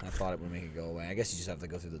leave. I thought it would make it go away. I guess you just have to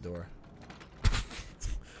go through the door.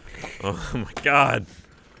 Oh my god.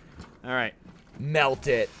 All right. Melt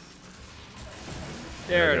it.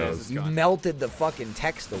 There There it it goes. is. It's You gone. melted the fucking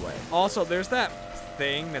text away. Also, there's that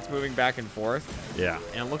thing that's moving back and forth, Yeah.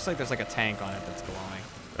 and it looks like there's like a tank on it that's glowing.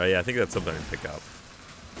 Oh yeah, I think that's something I can pick up.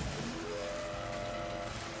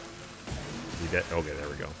 Is he dead? Okay, there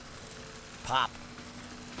we go. Pop.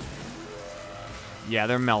 Yeah,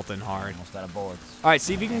 they're melting hard. Almost out of bullets. All right,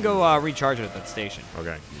 see if you can go recharge it at that station.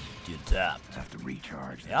 Okay. You tapped. Have to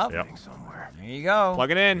recharge Yep. that thing somewhere. There you go.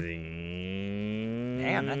 Plug it in.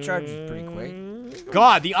 Damn, that charge is pretty quick.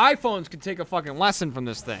 God, the iPhones could take a fucking lesson from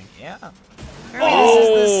this thing. Yeah.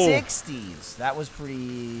 This is the 60s. That was pretty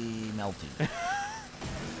melty.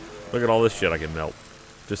 Look at all this shit I can melt.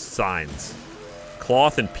 Just signs.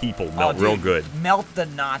 Cloth and people melt real good. Melt the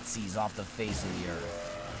Nazis off the face of the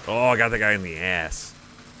earth. Oh, I got the guy in the ass.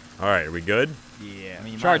 All right, are we good? Yeah. I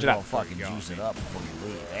mean, you Charge might it as well up. fucking juice it up before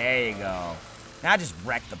you leave. There you go. Now just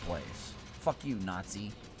wreck the place. Fuck you,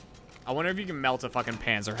 Nazi. I wonder if you can melt a fucking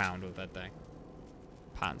Panzerhound with that thing.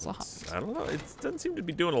 Panzerhound. I don't know. It doesn't seem to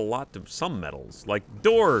be doing a lot to some metals. Like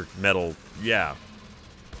door metal, yeah.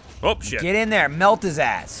 Oh, shit. Get in there. Melt his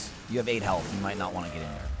ass. You have 8 health. You might not want to get in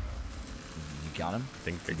there. You got him? I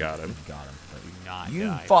think I got him. You got him. Not You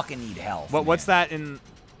die. fucking need health. What's that in?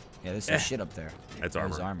 Yeah, there's some shit up there. That's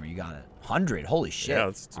There's armor. armor. You got it. 100. Holy shit. Yeah,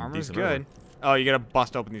 that's some Armor's decent good. armor. Oh, you gotta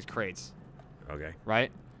bust open these crates, Okay.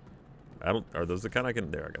 right? I don't. Are those the kind I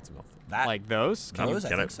can? There, I got some health. That, Like those? those, I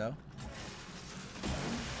can I- think so.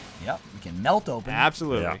 Yep, you can melt open.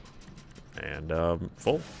 Absolutely. Yeah. And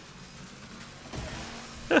full.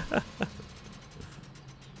 What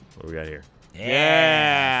do we got here?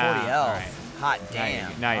 Yeah. 40 health. All right. Hot Now you're damn.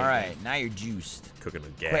 good. Now you're All right, good. now you're juiced. Cooking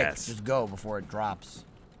with Quick, gas. just go before it drops.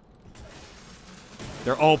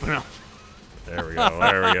 They're open. There we go.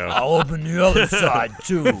 There we go. I'll open the other side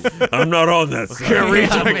too. I'm not on that side. Can't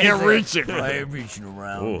reach it. I can't reach it. I ain't reaching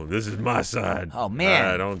around. Oh, this is my side. Oh, man.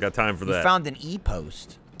 I don't got time for You that. found an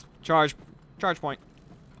E-post. Charge point.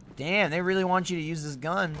 Damn, they really want you to use this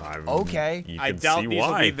gun. I'm- Okay. You I can doubt see these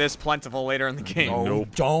will why. be this plentiful later in the game. Oh, Nope.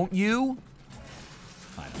 don't you?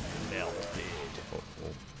 I don't know.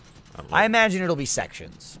 I imagine it'll be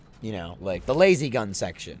sections. You know, like the lazy gun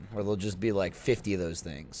section, where there'll just be like 50 of those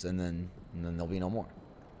things, and then there'll be no more.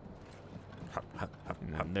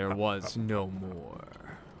 And there was no more.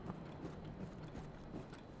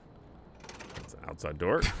 It's an outside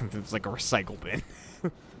door. It's like a recycle bin.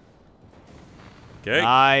 Okay.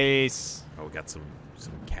 Nice. Oh, we got some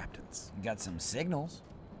captains. You got some signals.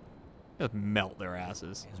 Just melt their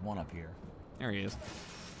asses. There's one up here. There he is.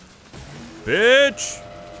 Bitch.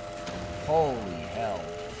 Holy hell.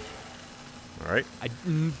 All right. I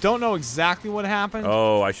don't know exactly what happened.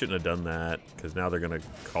 Oh, I shouldn't have done that because now they're gonna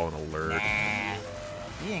call an alert. Nah.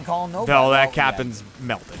 You ain't calling nobody. No, Oh, that yeah. captain's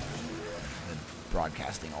melted. The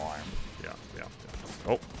broadcasting alarm. Yeah.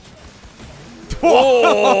 Oh.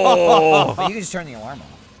 But you can just turn the alarm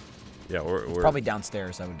off. Yeah, we're Probably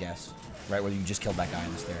downstairs, I would guess. Right, where you just killed that guy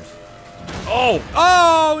on the stairs. Oh.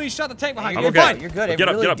 Oh, he shot the tank behind You're you. I'm You're okay. fine. You're good. It Get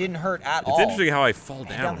up, really get up. didn't hurt at all. It's interesting how I fall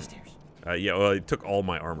Hey, down. down the stairs. Yeah, well, it took all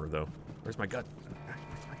my armor though. Where's my gun?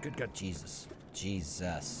 Where's my good gun? Jesus.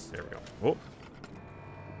 Jesus. There we go. Oh.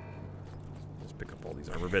 Let's pick up all these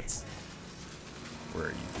armor bits. Where are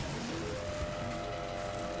you?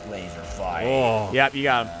 Laser fire. Oh. Yep, you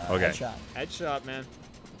got him. Okay. Headshot. Headshot, man.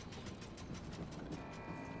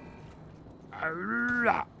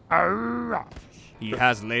 He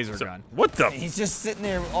has laser So, gun. what the? He's just sitting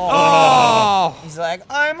there. Oh! He's like,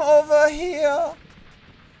 I'm over here.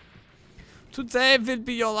 Today will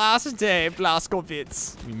be your last day,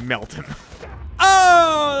 Blazkowicz. You melt him.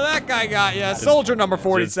 Oh, that guy got ya. Soldier number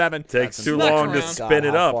 47. Takes That's too a long to around. spin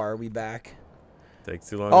it how up. far are we back? Takes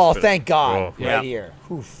too long. Oh, to spin thank it. God. Oh. Right Yeah. here.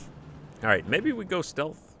 Oof. All right, maybe we go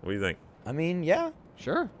stealth. What do you think? I mean, yeah.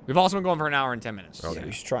 Sure. We've also been going for an hour and 10 minutes. Okay. Yeah,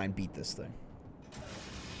 we should try and beat this thing.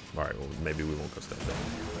 All right, well maybe we won't go stealth.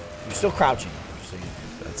 Then. You're still crouching. Just so you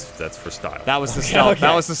know. That's for style. That was the stealth. okay.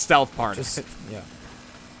 That was the stealth part. Just, yeah.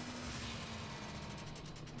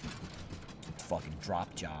 Fucking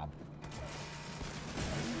drop job.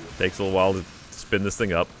 Takes a little while to spin this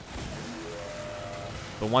thing up.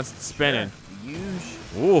 But once it's spinning, Huge.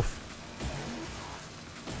 Oof.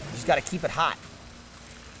 You just gotta keep it hot.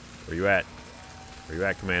 Where you at? Where you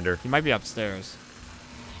at, Commander? he might be upstairs.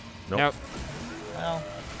 Nope. Well,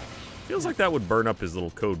 Feels like that would burn up his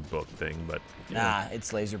little code book thing, but you know. nah,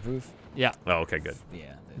 it's laser proof. Yeah. Oh, okay, good. Yeah.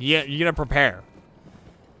 Yeah, you're gonna prepare.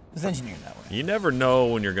 It's engineered that way. You never know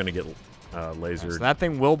when you're gonna get lasered. So that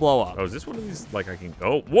thing will blow up. Oh, is this one of these? Like I can.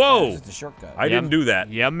 Oh, whoa! It's just a shortcut. I didn't do that.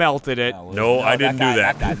 You melted it. Oh, well, No, I didn't do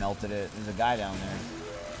that. That guy melted it. There's a guy down there.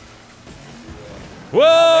 Whoa!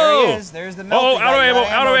 Oh, there he is. There's the melted Oh, out of guy. You ammo!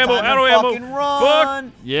 got Out of ammo! time Out to of ammo! fucking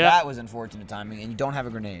run. Yeah. That was unfortunate timing, and you don't have a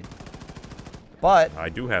grenade. But I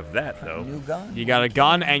do have that though. new gun. You got a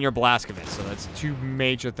gun and your Blazkowicz, so that's two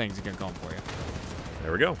major things that can go for you.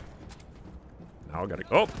 There we go. Now I gotta.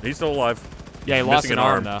 Oh, he's still alive. Yeah, he He's lost missing an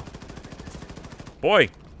arm though. Boy,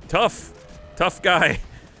 tough guy.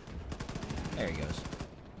 There he goes.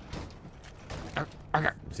 Okay.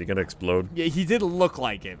 Is he gonna explode? Yeah, he did look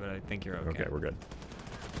like it, but I think you're okay. Okay, we're good.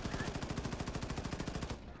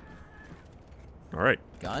 All right.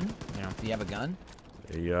 Gun? Yeah. Do you have a gun?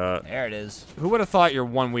 There it is. Who would have thought your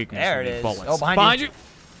one weakness There would it be is. bullets? Oh, behind you.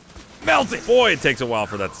 Melt it. Boy, it takes a while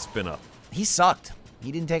for that to spin up. He sucked.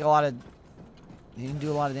 He didn't take a lot of. He didn't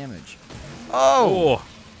do a lot of damage. Oh.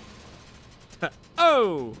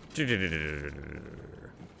 Oh.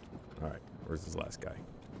 All right. Where's this last guy?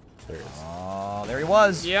 There he is. Oh, there he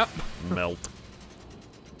was. Yep. Melt.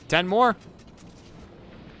 10 more.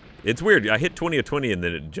 It's weird. I hit 20 of 20 and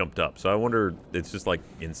then it jumped up. So I wonder, it's just like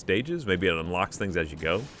in stages? Maybe it unlocks things as you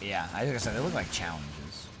go? Yeah, I think I said they look like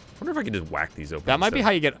challenges. I wonder if I can just whack these open. That might be instead.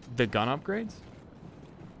 how you get the gun upgrades.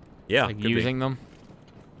 Yeah. Like using them.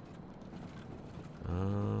 I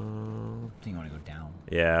think you want to go down.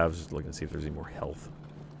 Yeah, I was just looking to see if there's any more health.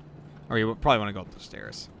 Or you would probably want to go up the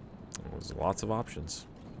stairs. Well, there's lots of options.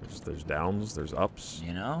 There's downs, there's ups.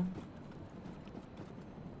 You know?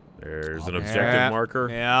 There's an objective marker.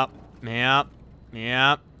 Yep. Yep.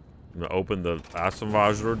 Yep. I'm gonna open the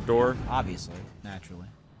Assemblage door. Obviously. Naturally.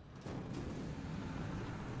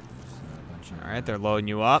 All right, they're loading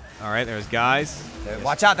you up. All right, there's guys.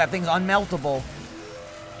 Watch out, that thing's unmeltable.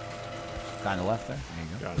 Guy on the left there. There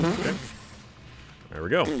you go. Got it. Okay. There we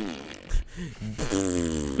go.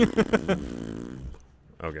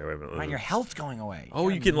 Okay, wait a minute. Man, your health's going away. Oh,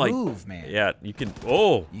 you can like move, man. Yeah, you can.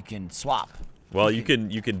 Oh, you can swap. Well, you can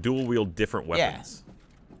dual wield different weapons. Yeah.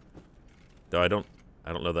 Though I don't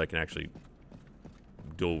know that I can actually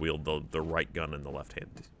dual wield the right gun in the left hand.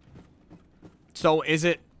 So is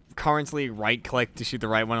it currently right click to shoot the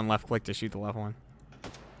right one and left click to shoot the left one?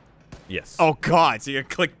 Yes. Oh God! So you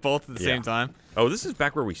click both at the same time? Oh, this is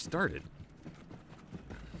back where we started.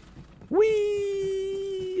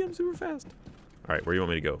 Whee! I'm super fast. All right, where do you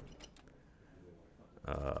want me to go?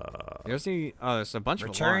 There's a bunch of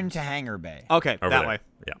Return alarms. to Hangar Bay. Okay, Over that there. way.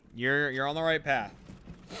 Yeah. You're on the right path.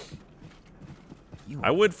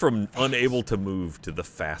 I went from unable to move to the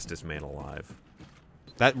fastest man alive.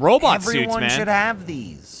 That robot suits, Everyone man. should have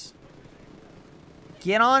these.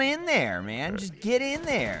 Get on in there, man. Just get in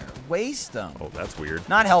there. Waste them. Oh, that's weird.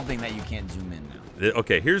 Not helping that you can't zoom in now.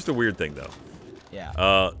 Okay, here's the weird thing, though.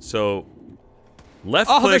 Yeah. So left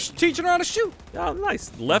Oh, click. they're teaching her how to shoot. Oh,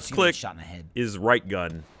 nice. Left click shot in the head. is right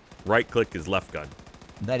gun. Right click is left gun.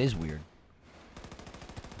 That is weird.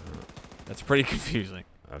 That's pretty confusing.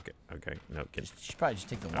 Okay. Okay. No. You should probably just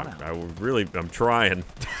take the one out. I'm trying.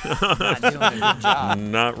 Not doing a good job.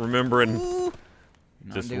 Not remembering.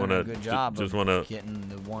 Not just doing wanna. a good job. Just of wanna. getting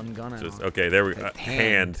the one gun out. Okay. There we go.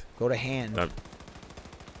 Hand. Go to hand.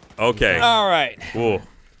 Okay. All right. Cool.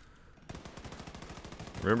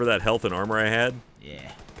 Remember that health and armor I had?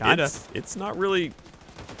 Yeah. Kinda. It's not really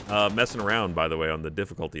messing around, by the way, on the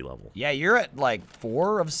difficulty level. Yeah, you're at like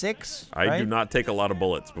 4 of 6. I do not take a lot of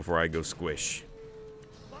bullets before I go squish.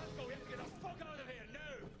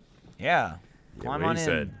 Yeah. Climb what on he in.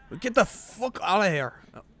 said. Get the fuck out of here.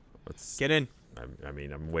 Get in. I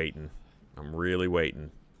mean, I'm waiting. I'm really waiting.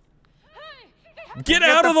 Get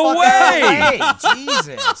out of the fuck way! out. Hey,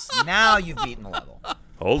 Jesus. Now you've beaten the level.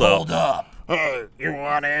 Hold up. Hold up. Hey, you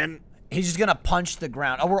want in? He's just gonna punch the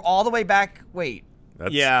ground. Oh, we're all the way back. Wait.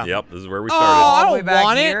 That's, Yeah. Yep, this is where we Oh, started. I All the way don't back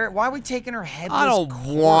want here. it. Why are we taking her headless I don't corpse?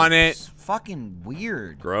 want it. Fucking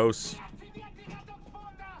weird. Gross.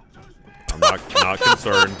 I'm not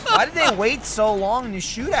concerned. Why did they wait so long to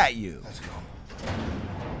shoot at you?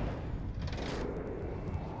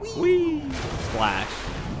 Whee! Splash.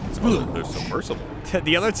 They're submersible.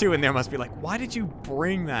 The other two in there must be like, why did you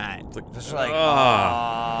bring that? It's like, It's like,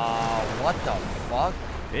 what the fuck?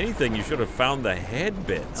 if anything, you should have found the head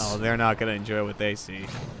bits. Oh, they're not gonna enjoy what they see.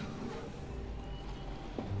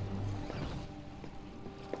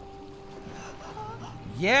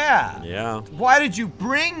 Yeah. Yeah. Why did you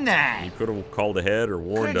bring that? You could have called ahead or Could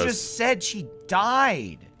warned have us. just said she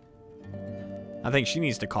died. I think she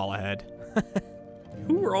needs to call ahead.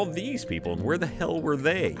 Who were all these people, and where the hell were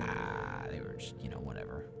they? They were just,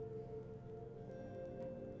 whatever.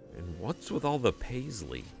 And what's with all the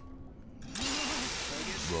paisley?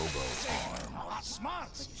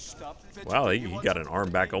 Wow, he got an arm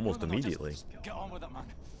back almost immediately.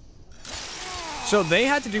 So they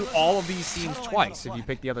had to do all of these scenes twice if you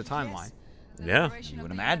pick the other timeline. Yeah. You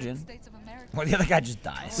would imagine. Or the other guy just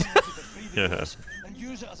dies. And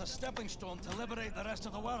use it as a stepping stone to liberate the rest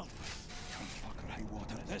of the world. Come fuck or high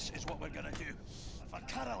water, this is what we're gonna do. For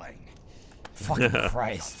Caroline. Fucking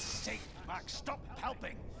Christ. Sake, Max, stop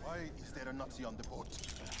helping. Why is there a Nazi on the boat?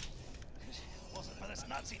 Wasn't for this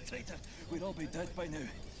Nazi traitor, we'd all be dead by now.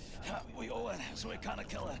 We owe her, so we can't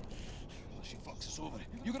kill her. Unless she fucks us over.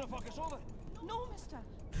 You gonna fuck us over? No, mister.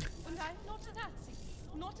 And I'm not a Nazi.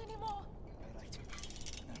 Not anymore.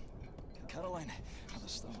 Caroline had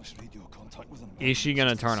established radio contact with him. Is she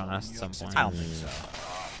gonna turn on us at some point? I don't think so.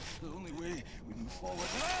 The only way we move forward.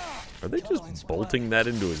 Are they just bolting that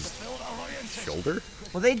into his shoulder?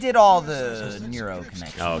 Well, they did all the neuro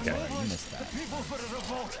connections. Oh, okay. You missed that.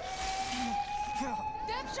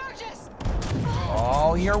 Depth charges!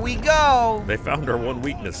 Oh, here we go. They found our one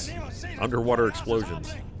weakness: underwater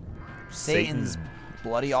explosions. Satan's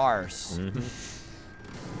bloody arse.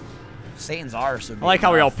 Satan's arse. Would be I like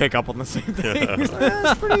how we all enough. pick up on the same thing.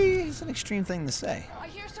 That's pretty. It's an extreme thing to say. I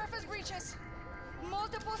hear surface breaches.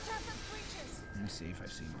 Multiple surface breaches. Let me see if I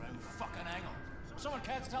see. Fucking angle. Someone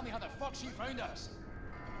can't tell me how the fuck she found us.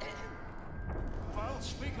 Well,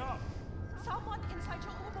 speak up. Someone inside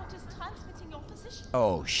your U-boat is transmitting your position.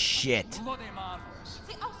 Oh shit. Bloody marvelous.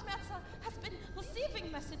 The Ausmerzer has been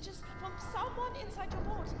receiving messages from someone inside your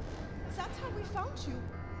boat. That's how we found you.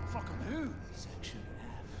 Fucking who? Section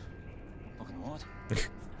F. Fucking what?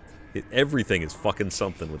 Everything is fucking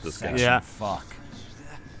something with this guy. Yeah. Fuck.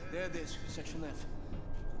 There it is. Section F.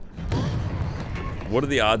 What are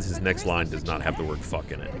the odds his next line does not have the word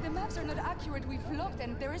fuck in it? The maps are not accurate. We've looked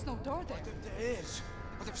and there is no door there. There is.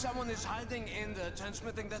 But if someone is hiding in the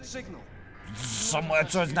transmitting that signal. Someone.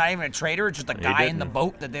 So it's not even a traitor. It's just a guy in the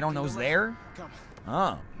boat that they don't know is there. Come.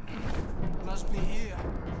 Oh. Must be here.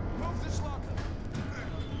 Move this locker.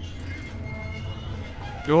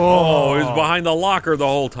 Oh, he was behind the locker the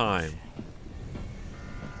whole time.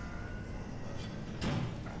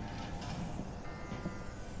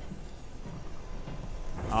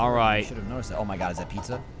 All right. Should have noticed that. Oh my god, is that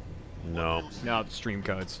pizza? No. No, stream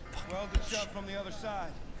codes. Well, good shot from the other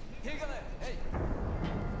side. Here, Gale. Hey.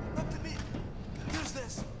 Look at me. Use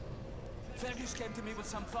this. Fergus came to me with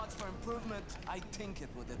some thoughts for improvement. I think it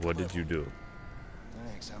would. What did you do?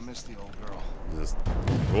 Thanks, I missed the old girl. Just,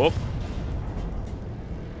 whoop.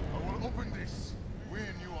 I will open this when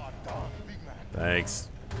you are done, big man. Thanks.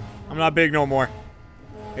 I'm not big no more.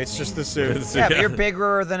 It's just the suit. Yeah, but you're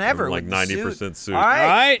bigger than ever. Like with the 90% suit. All All right.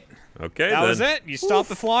 right. Okay, That then. was it. You stopped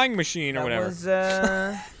the flying machine or That whatever.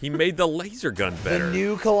 was He made the laser gun better. the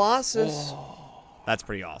new Colossus. That's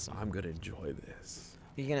pretty awesome. I'm gonna enjoy this.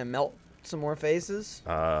 You gonna melt some more faces?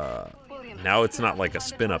 Now it's not like a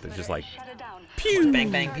spin up. It's just like Pew. Bang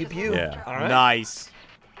bang pew pew. Yeah. All right. Nice.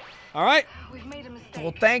 All right.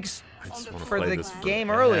 Well, thanks I just wanna for play the this game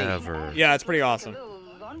early. forever. Yeah, it's pretty awesome.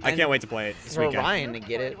 I can't wait to play it this For weekend. Ryan to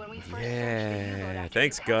get it. Yeah.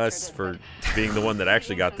 Thanks, Gus, for being the one that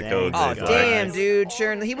actually got the code. Oh damn, dude!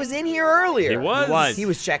 Sharon, he was in here earlier. He was. He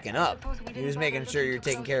was checking up. He was making sure you're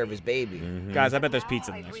taking care of his baby. Guys, I bet there's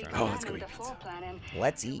pizza in the next round. Oh, let's go eat pizza.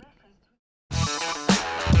 Let's eat.